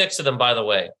counting 6 of them, by the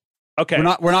way. Okay.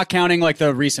 We're not counting like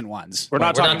the recent ones. We're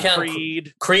not We're talking not counting-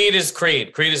 Creed. Creed is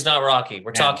Creed. Creed is not Rocky.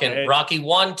 We're talking okay. Rocky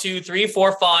 1, 2, 3,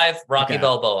 4, 5, Rocky Okay.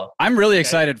 Balboa. I'm really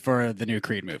excited for the new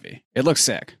Creed movie. It looks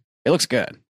sick. It looks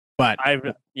good. But I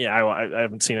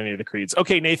haven't seen any of the Creeds.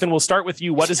 Okay, Nathan, we'll start with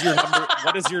you. What is your number?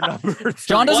 What is your number? 3?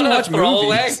 John doesn't Wanna watch throw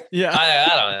away? movies. Yeah.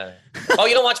 I don't know. Oh,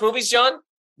 you don't watch movies, John?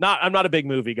 I'm not a big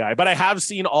movie guy, but I have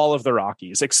seen all of the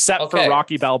Rockies except Okay. for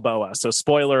Rocky Balboa. So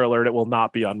spoiler alert, it will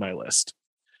not be on my list.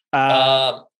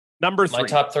 Number 3. My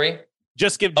top 3?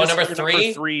 Just give Oh, just number your 3?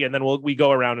 number 3, and then we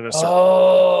go around in a circle.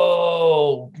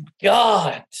 Oh,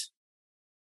 God.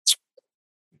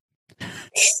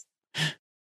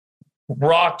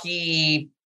 Rocky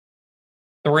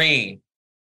 3.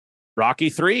 Rocky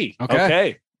 3.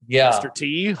 Okay. Yeah. Mr.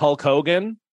 T, Hulk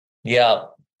Hogan, Yeah.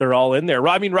 they're all in there.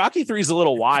 I mean, Rocky 3 is a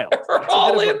little wild. We're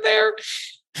all in there.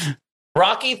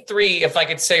 Rocky 3, if I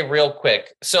could say real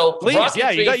quick. So, Please, Rocky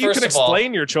yeah, 3, you first can of all-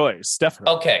 explain your choice.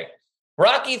 Definitely. Okay.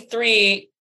 Rocky 3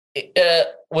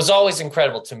 was always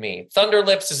incredible to me. Thunder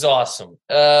Lips is awesome.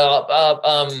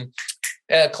 Clubber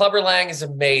Lang is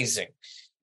amazing.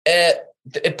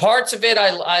 Parts of it,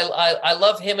 I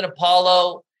love him and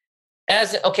Apollo.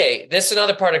 This is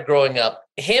another part of growing up.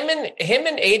 Him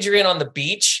and Adrian on the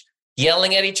beach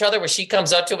yelling at each other, where she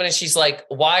comes up to him and she's like,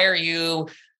 "Why are you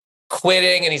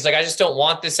quitting?" And he's like, "I just don't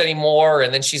want this anymore."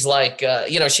 And then she's like,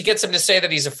 she gets him to say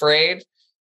that he's afraid.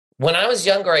 When I was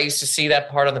younger, I used to see that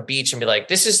part on the beach and be like,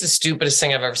 "This is the stupidest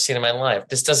thing I've ever seen in my life.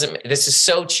 This is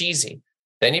so cheesy."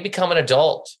 Then you become an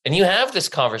adult and you have this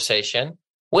conversation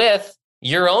with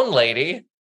your own lady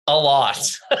a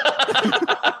lot.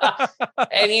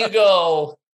 And you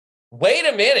go, wait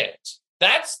a minute.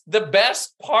 That's the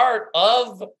best part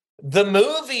of the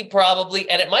movie, probably.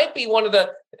 And it might be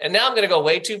and now I'm going to go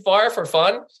way too far for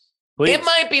fun. Please. It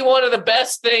might be one of the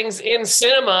best things in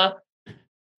cinema,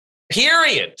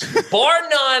 period. Bar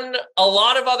none, a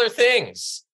lot of other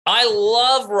things. I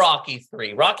love Rocky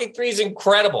 3. Rocky 3 is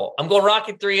incredible. I'm going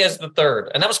Rocky 3 as the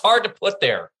third. And that was hard to put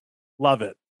there. Love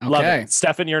it. Love Okay. it.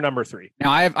 Stefan, you're number 3.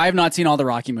 Now I have not seen all the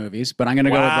Rocky movies, but I'm going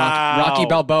to go with Rocky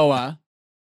Balboa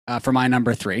for my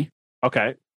number 3.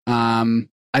 Okay. I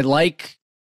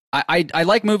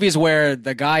like movies where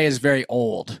the guy is very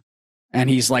old and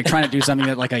he's like trying to do something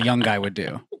that like a young guy would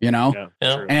do, you know?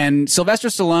 Yeah. True. And Sylvester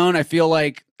Stallone, I feel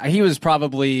like he was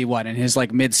probably in his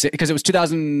like because it was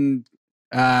 2000.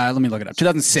 Let me look it up.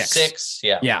 2006. 6,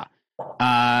 yeah.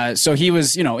 Yeah. So he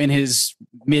was, in his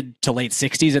mid to late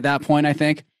 60s at that point, I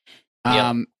think.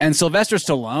 And Sylvester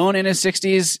Stallone in his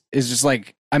 60s is just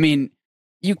like, I mean,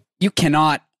 you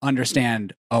cannot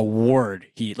understand a word.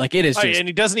 It is just and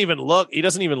he doesn't even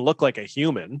look like a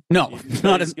human. no,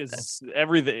 not as it's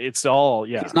everything. It's all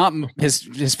It's not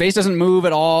his face doesn't move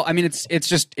at all. I mean,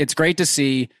 it's great to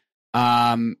see.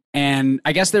 And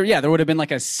I guess there would have been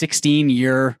like a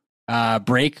 16-year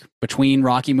break between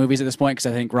Rocky movies at this point,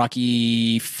 because I think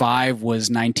Rocky 5 was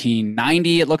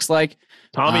 1990. It looks like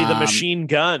Tommy the Machine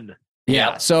Gun.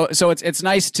 Yeah. So it's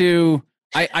nice to.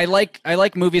 I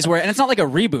like movies where, and it's not like a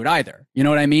reboot either. You know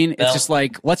what I mean? No. It's just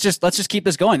like let's just keep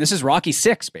this going. This is Rocky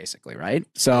 6 basically, right?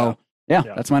 So yeah.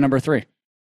 That's my number 3.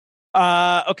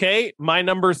 Okay, my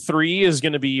number 3 is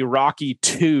going to be Rocky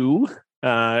 2.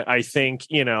 I think,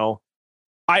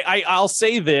 I'll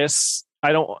say this.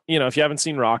 I don't, if you haven't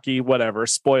seen Rocky, whatever,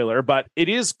 spoiler, but it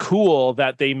is cool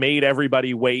that they made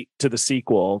everybody wait to the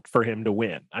sequel for him to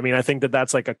win. I mean, I think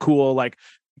that's like a cool,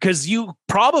 because you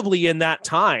probably in that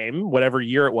time, whatever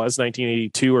year it was,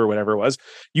 1982 or whatever it was,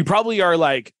 you probably are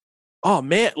like, oh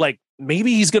man,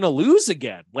 maybe he's going to lose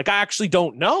again. I actually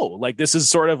don't know. This is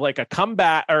sort of like a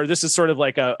comeback, or this is sort of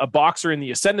like a boxer in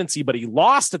the ascendancy, but he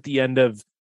lost at the end of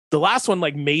the last one.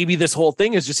 Maybe this whole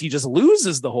thing is he just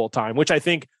loses the whole time, which I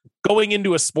think going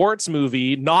into a sports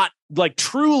movie, not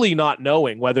truly not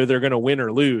knowing whether they're going to win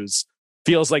or lose,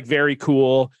 feels very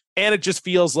cool. And it just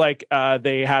feels like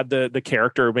they had the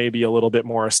character maybe a little bit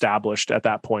more established at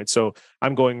that point. So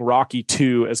I'm going Rocky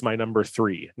 2 as my number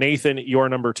 3. Nathan, your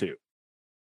number 2.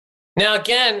 Now,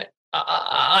 again,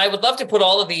 I would love to put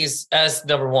all of these as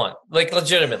number 1,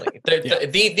 legitimately.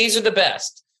 These are the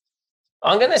best.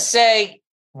 I'm going to say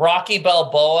Rocky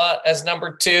Balboa as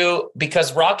number 2,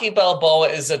 because Rocky Balboa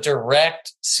is a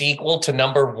direct sequel to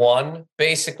number 1,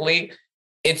 basically.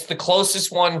 It's the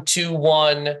closest one to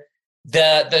 1.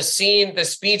 The scene, the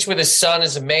speech with his son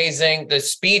is amazing. The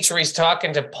speech where he's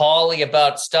talking to Paulie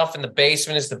about stuff in the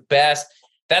basement is the best.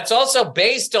 That's also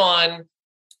based on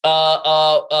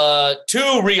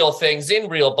 2 real things in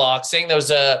real boxing. There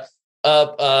was a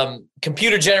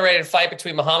computer-generated fight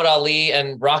between Muhammad Ali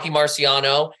and Rocky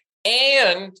Marciano,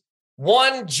 and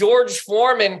one George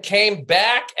Foreman came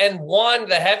back and won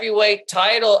the heavyweight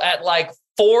title at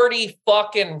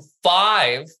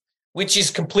 40-5, which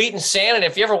is complete insanity.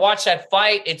 If you ever watch that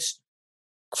fight, it's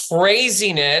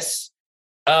craziness.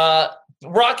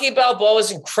 Rocky Balboa is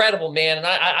incredible, man, and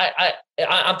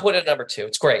I'm putting it at number 2.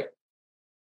 It's great.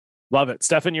 Love it.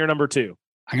 Stefan, you're number 2.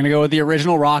 I'm going to go with the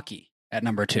original Rocky at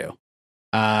number 2.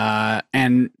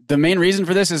 And the main reason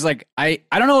for this is I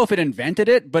don't know if it invented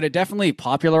it, but it definitely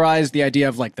popularized the idea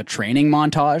of the training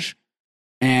montage.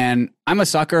 And I'm a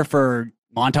sucker for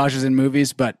montages in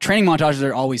movies, but training montages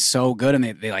are always so good, and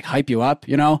they hype you up,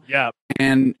 Yeah.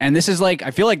 And this is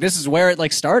I feel like this is where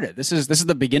it started. This is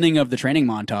the beginning of the training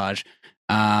montage.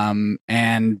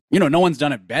 And no one's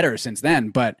done it better since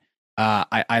then, but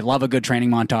I love a good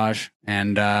training montage,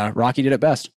 and Rocky did it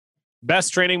best.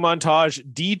 Best training montage,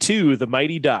 D2, The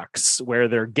Mighty Ducks, where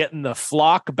they're getting the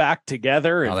flock back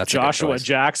together, and Joshua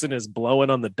Jackson is blowing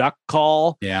on the duck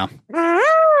call. Yeah.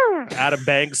 Adam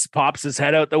Banks pops his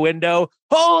head out the window.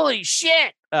 Holy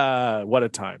shit. What a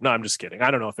time. No, I'm just kidding. I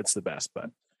don't know if it's the best,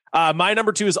 but my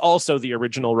number 2 is also the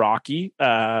original Rocky.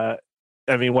 I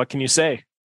mean, what can you say?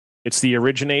 It's the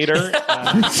originator.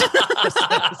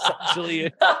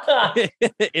 Essentially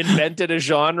invented a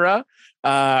genre,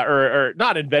 or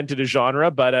not invented a genre,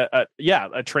 but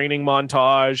a training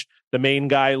montage. The main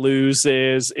guy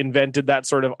loses, invented that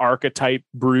sort of archetype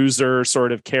bruiser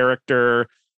sort of character.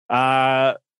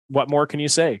 What more can you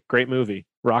say? Great movie.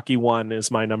 Rocky 1 is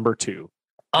my number 2.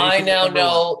 I now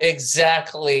know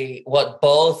exactly what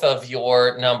both of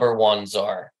your number 1s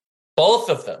are. Both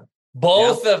of them.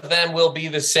 Both of them will be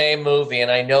the same movie,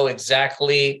 and I know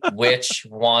exactly which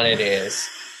one it is,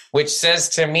 which says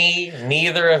to me,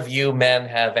 neither of you men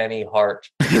have any heart.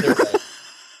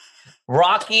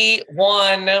 Rocky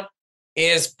 1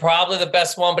 is probably the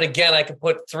best one, but again, I could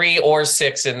put 3 or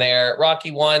 6 in there.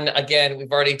 Rocky 1, again,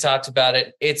 we've already talked about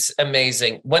it. It's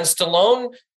amazing. When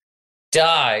Stallone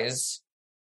dies,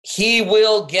 he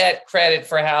will get credit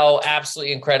for how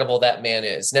absolutely incredible that man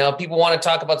is. Now, if people want to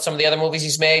talk about some of the other movies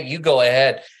he's made, you go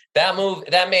ahead. That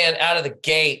man out of the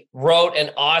gate wrote an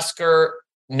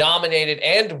Oscar-nominated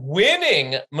and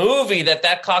winning movie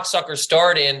that cocksucker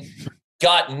starred in,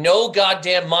 got no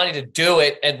goddamn money to do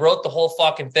it, and wrote the whole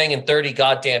fucking thing in 30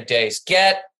 goddamn days.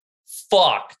 Get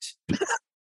fucked.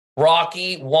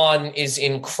 Rocky 1 is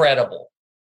incredible.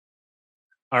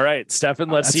 All right, Stefan,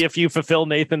 let's see if you fulfill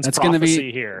Nathan's that's prophecy gonna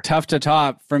be here. Tough to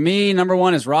top. For me, number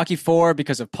 1 is Rocky 4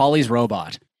 because of Paulie's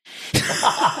robot.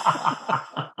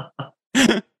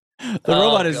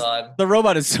 The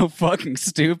robot is so fucking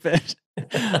stupid.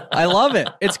 I love it.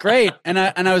 It's great. And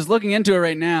I was looking into it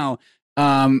right now.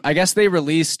 I guess they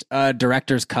released a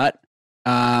director's cut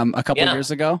a couple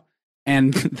years ago,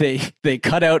 and they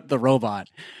cut out the robot.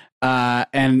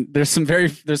 And there's a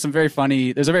very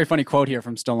funny quote here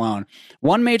from Stallone.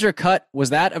 One major cut was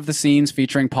that of the scenes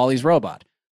featuring Paulie's robot.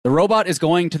 The robot is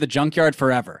going to the junkyard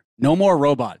forever. No more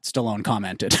robot, Stallone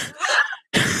commented.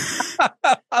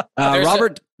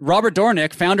 Robert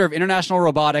Dornick, founder of International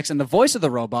Robotics and the voice of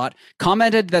the robot,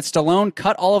 commented that Stallone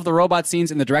cut all of the robot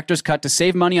scenes in the director's cut to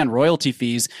save money on royalty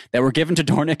fees that were given to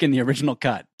Dornick in the original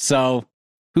cut. So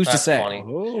who's to say? Funny.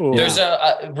 There's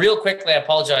a real quickly, I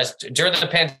apologize. During the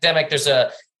pandemic,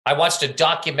 I watched a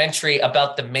documentary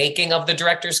about the making of the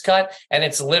director's cut, and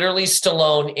it's literally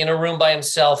Stallone in a room by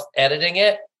himself editing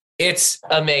it. It's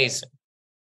amazing.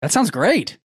 That sounds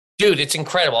great. Dude, it's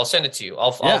incredible. I'll send it to you.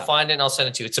 I'll find it and I'll send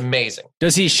it to you. It's amazing.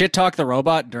 Does he shit talk the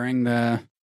robot during the...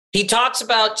 He talks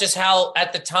about just how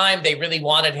at the time they really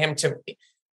wanted him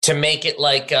to make it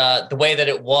like the way that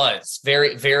it was.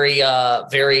 Very, very,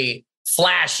 very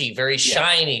flashy, very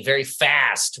shiny, very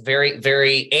fast, very,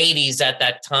 very 80s at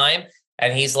that time.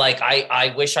 And he's like,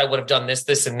 I wish I would have done this,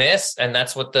 this, and this. And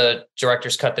that's what the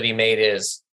director's cut that he made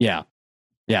is. Yeah.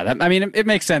 Yeah. It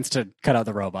makes sense to cut out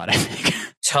the robot, I think.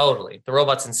 Totally. The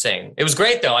robot's insane. It was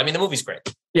great, though. I mean, the movie's great.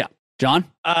 Yeah. John?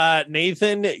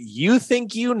 Nathan, you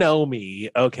think you know me,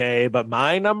 okay, but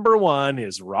my number one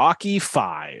is Rocky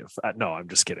V. No, I'm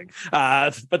just kidding.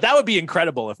 But that would be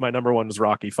incredible if my number one was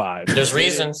Rocky V. There's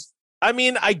reasons. I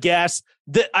mean, I guess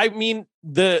the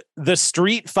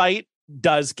street fight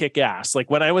does kick ass. Like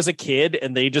when I was a kid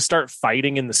and they just start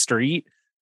fighting in the street.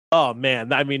 Oh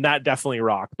man, I mean, that definitely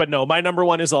rocked. But no, my number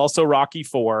one is also Rocky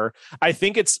IV. I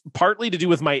think it's partly to do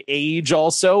with my age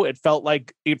also. It felt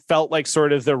like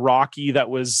sort of the Rocky that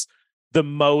was the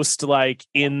most like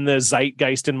in the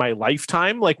zeitgeist in my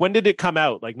lifetime. Like when did it come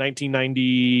out? Like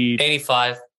 1990?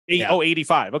 85.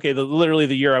 85. Okay, literally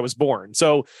the year I was born.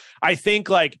 So I think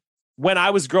like when I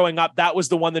was growing up, that was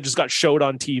the one that just got showed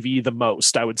on TV the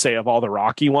most, I would say, of all the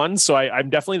Rocky ones. So I'm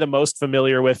definitely the most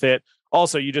familiar with it.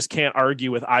 Also, you just can't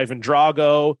argue with Ivan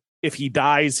Drago. If he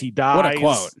dies, he dies. What a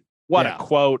quote. What a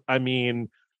quote. I mean,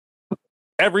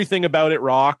 everything about it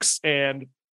rocks. And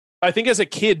I think as a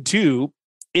kid, too,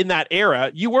 in that era,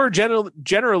 you were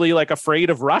generally like afraid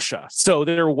of Russia. So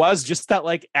there was just that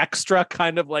like extra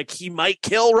kind of like he might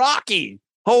kill Rocky.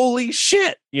 Holy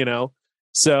shit, you know?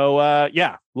 So,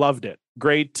 yeah, loved it.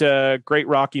 Great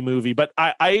Rocky movie. But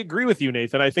I agree with you,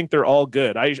 Nathan. I think they're all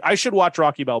good. I should watch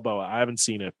Rocky Balboa. I haven't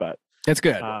seen it, but it's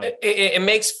good. It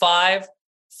makes 5.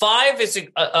 5 is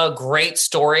a great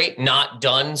story, not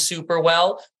done super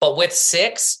well. But with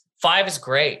 6, 5 is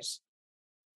great.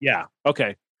 Yeah.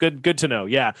 Okay. Good to know.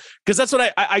 Yeah. Because that's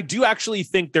what I do actually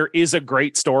think there is a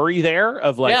great story there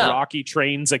of like Rocky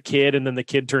trains a kid and then the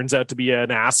kid turns out to be an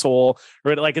asshole.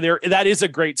 Or like that is a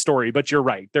great story. But you're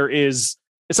right. It's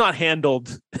not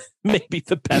handled maybe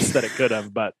the best that it could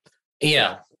have. But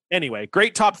yeah. Anyway,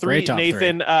 great top three,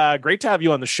 Nathan. Great to have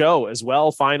you on the show as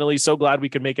well. Finally, so glad we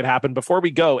could make it happen. Before we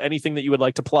go, anything that you would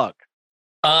like to plug?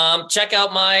 Check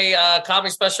out my comedy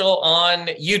special on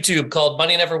YouTube called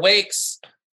Money Never Wakes.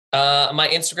 My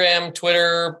Instagram,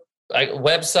 Twitter,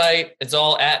 website. It's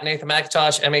all at Nathan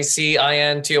McIntosh,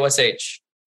 MACINTOSH.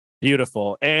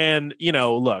 Beautiful. And,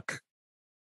 look,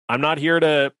 I'm not here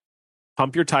to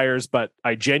pump your tires, but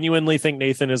I genuinely think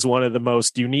Nathan is one of the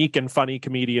most unique and funny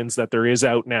comedians that there is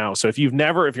out now. So if you're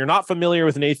not familiar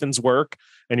with Nathan's work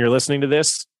and you're listening to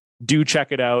this, do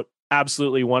check it out.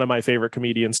 Absolutely one of my favorite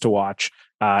comedians to watch.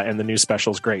 And the new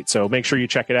special is great. So make sure you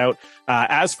check it out.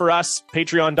 As for us,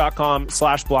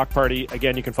 patreon.com/blockparty.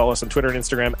 Again, you can follow us on Twitter and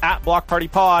Instagram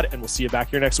 @blockpartypod, and we'll see you back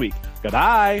here next week.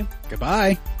 Goodbye.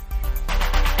 Goodbye.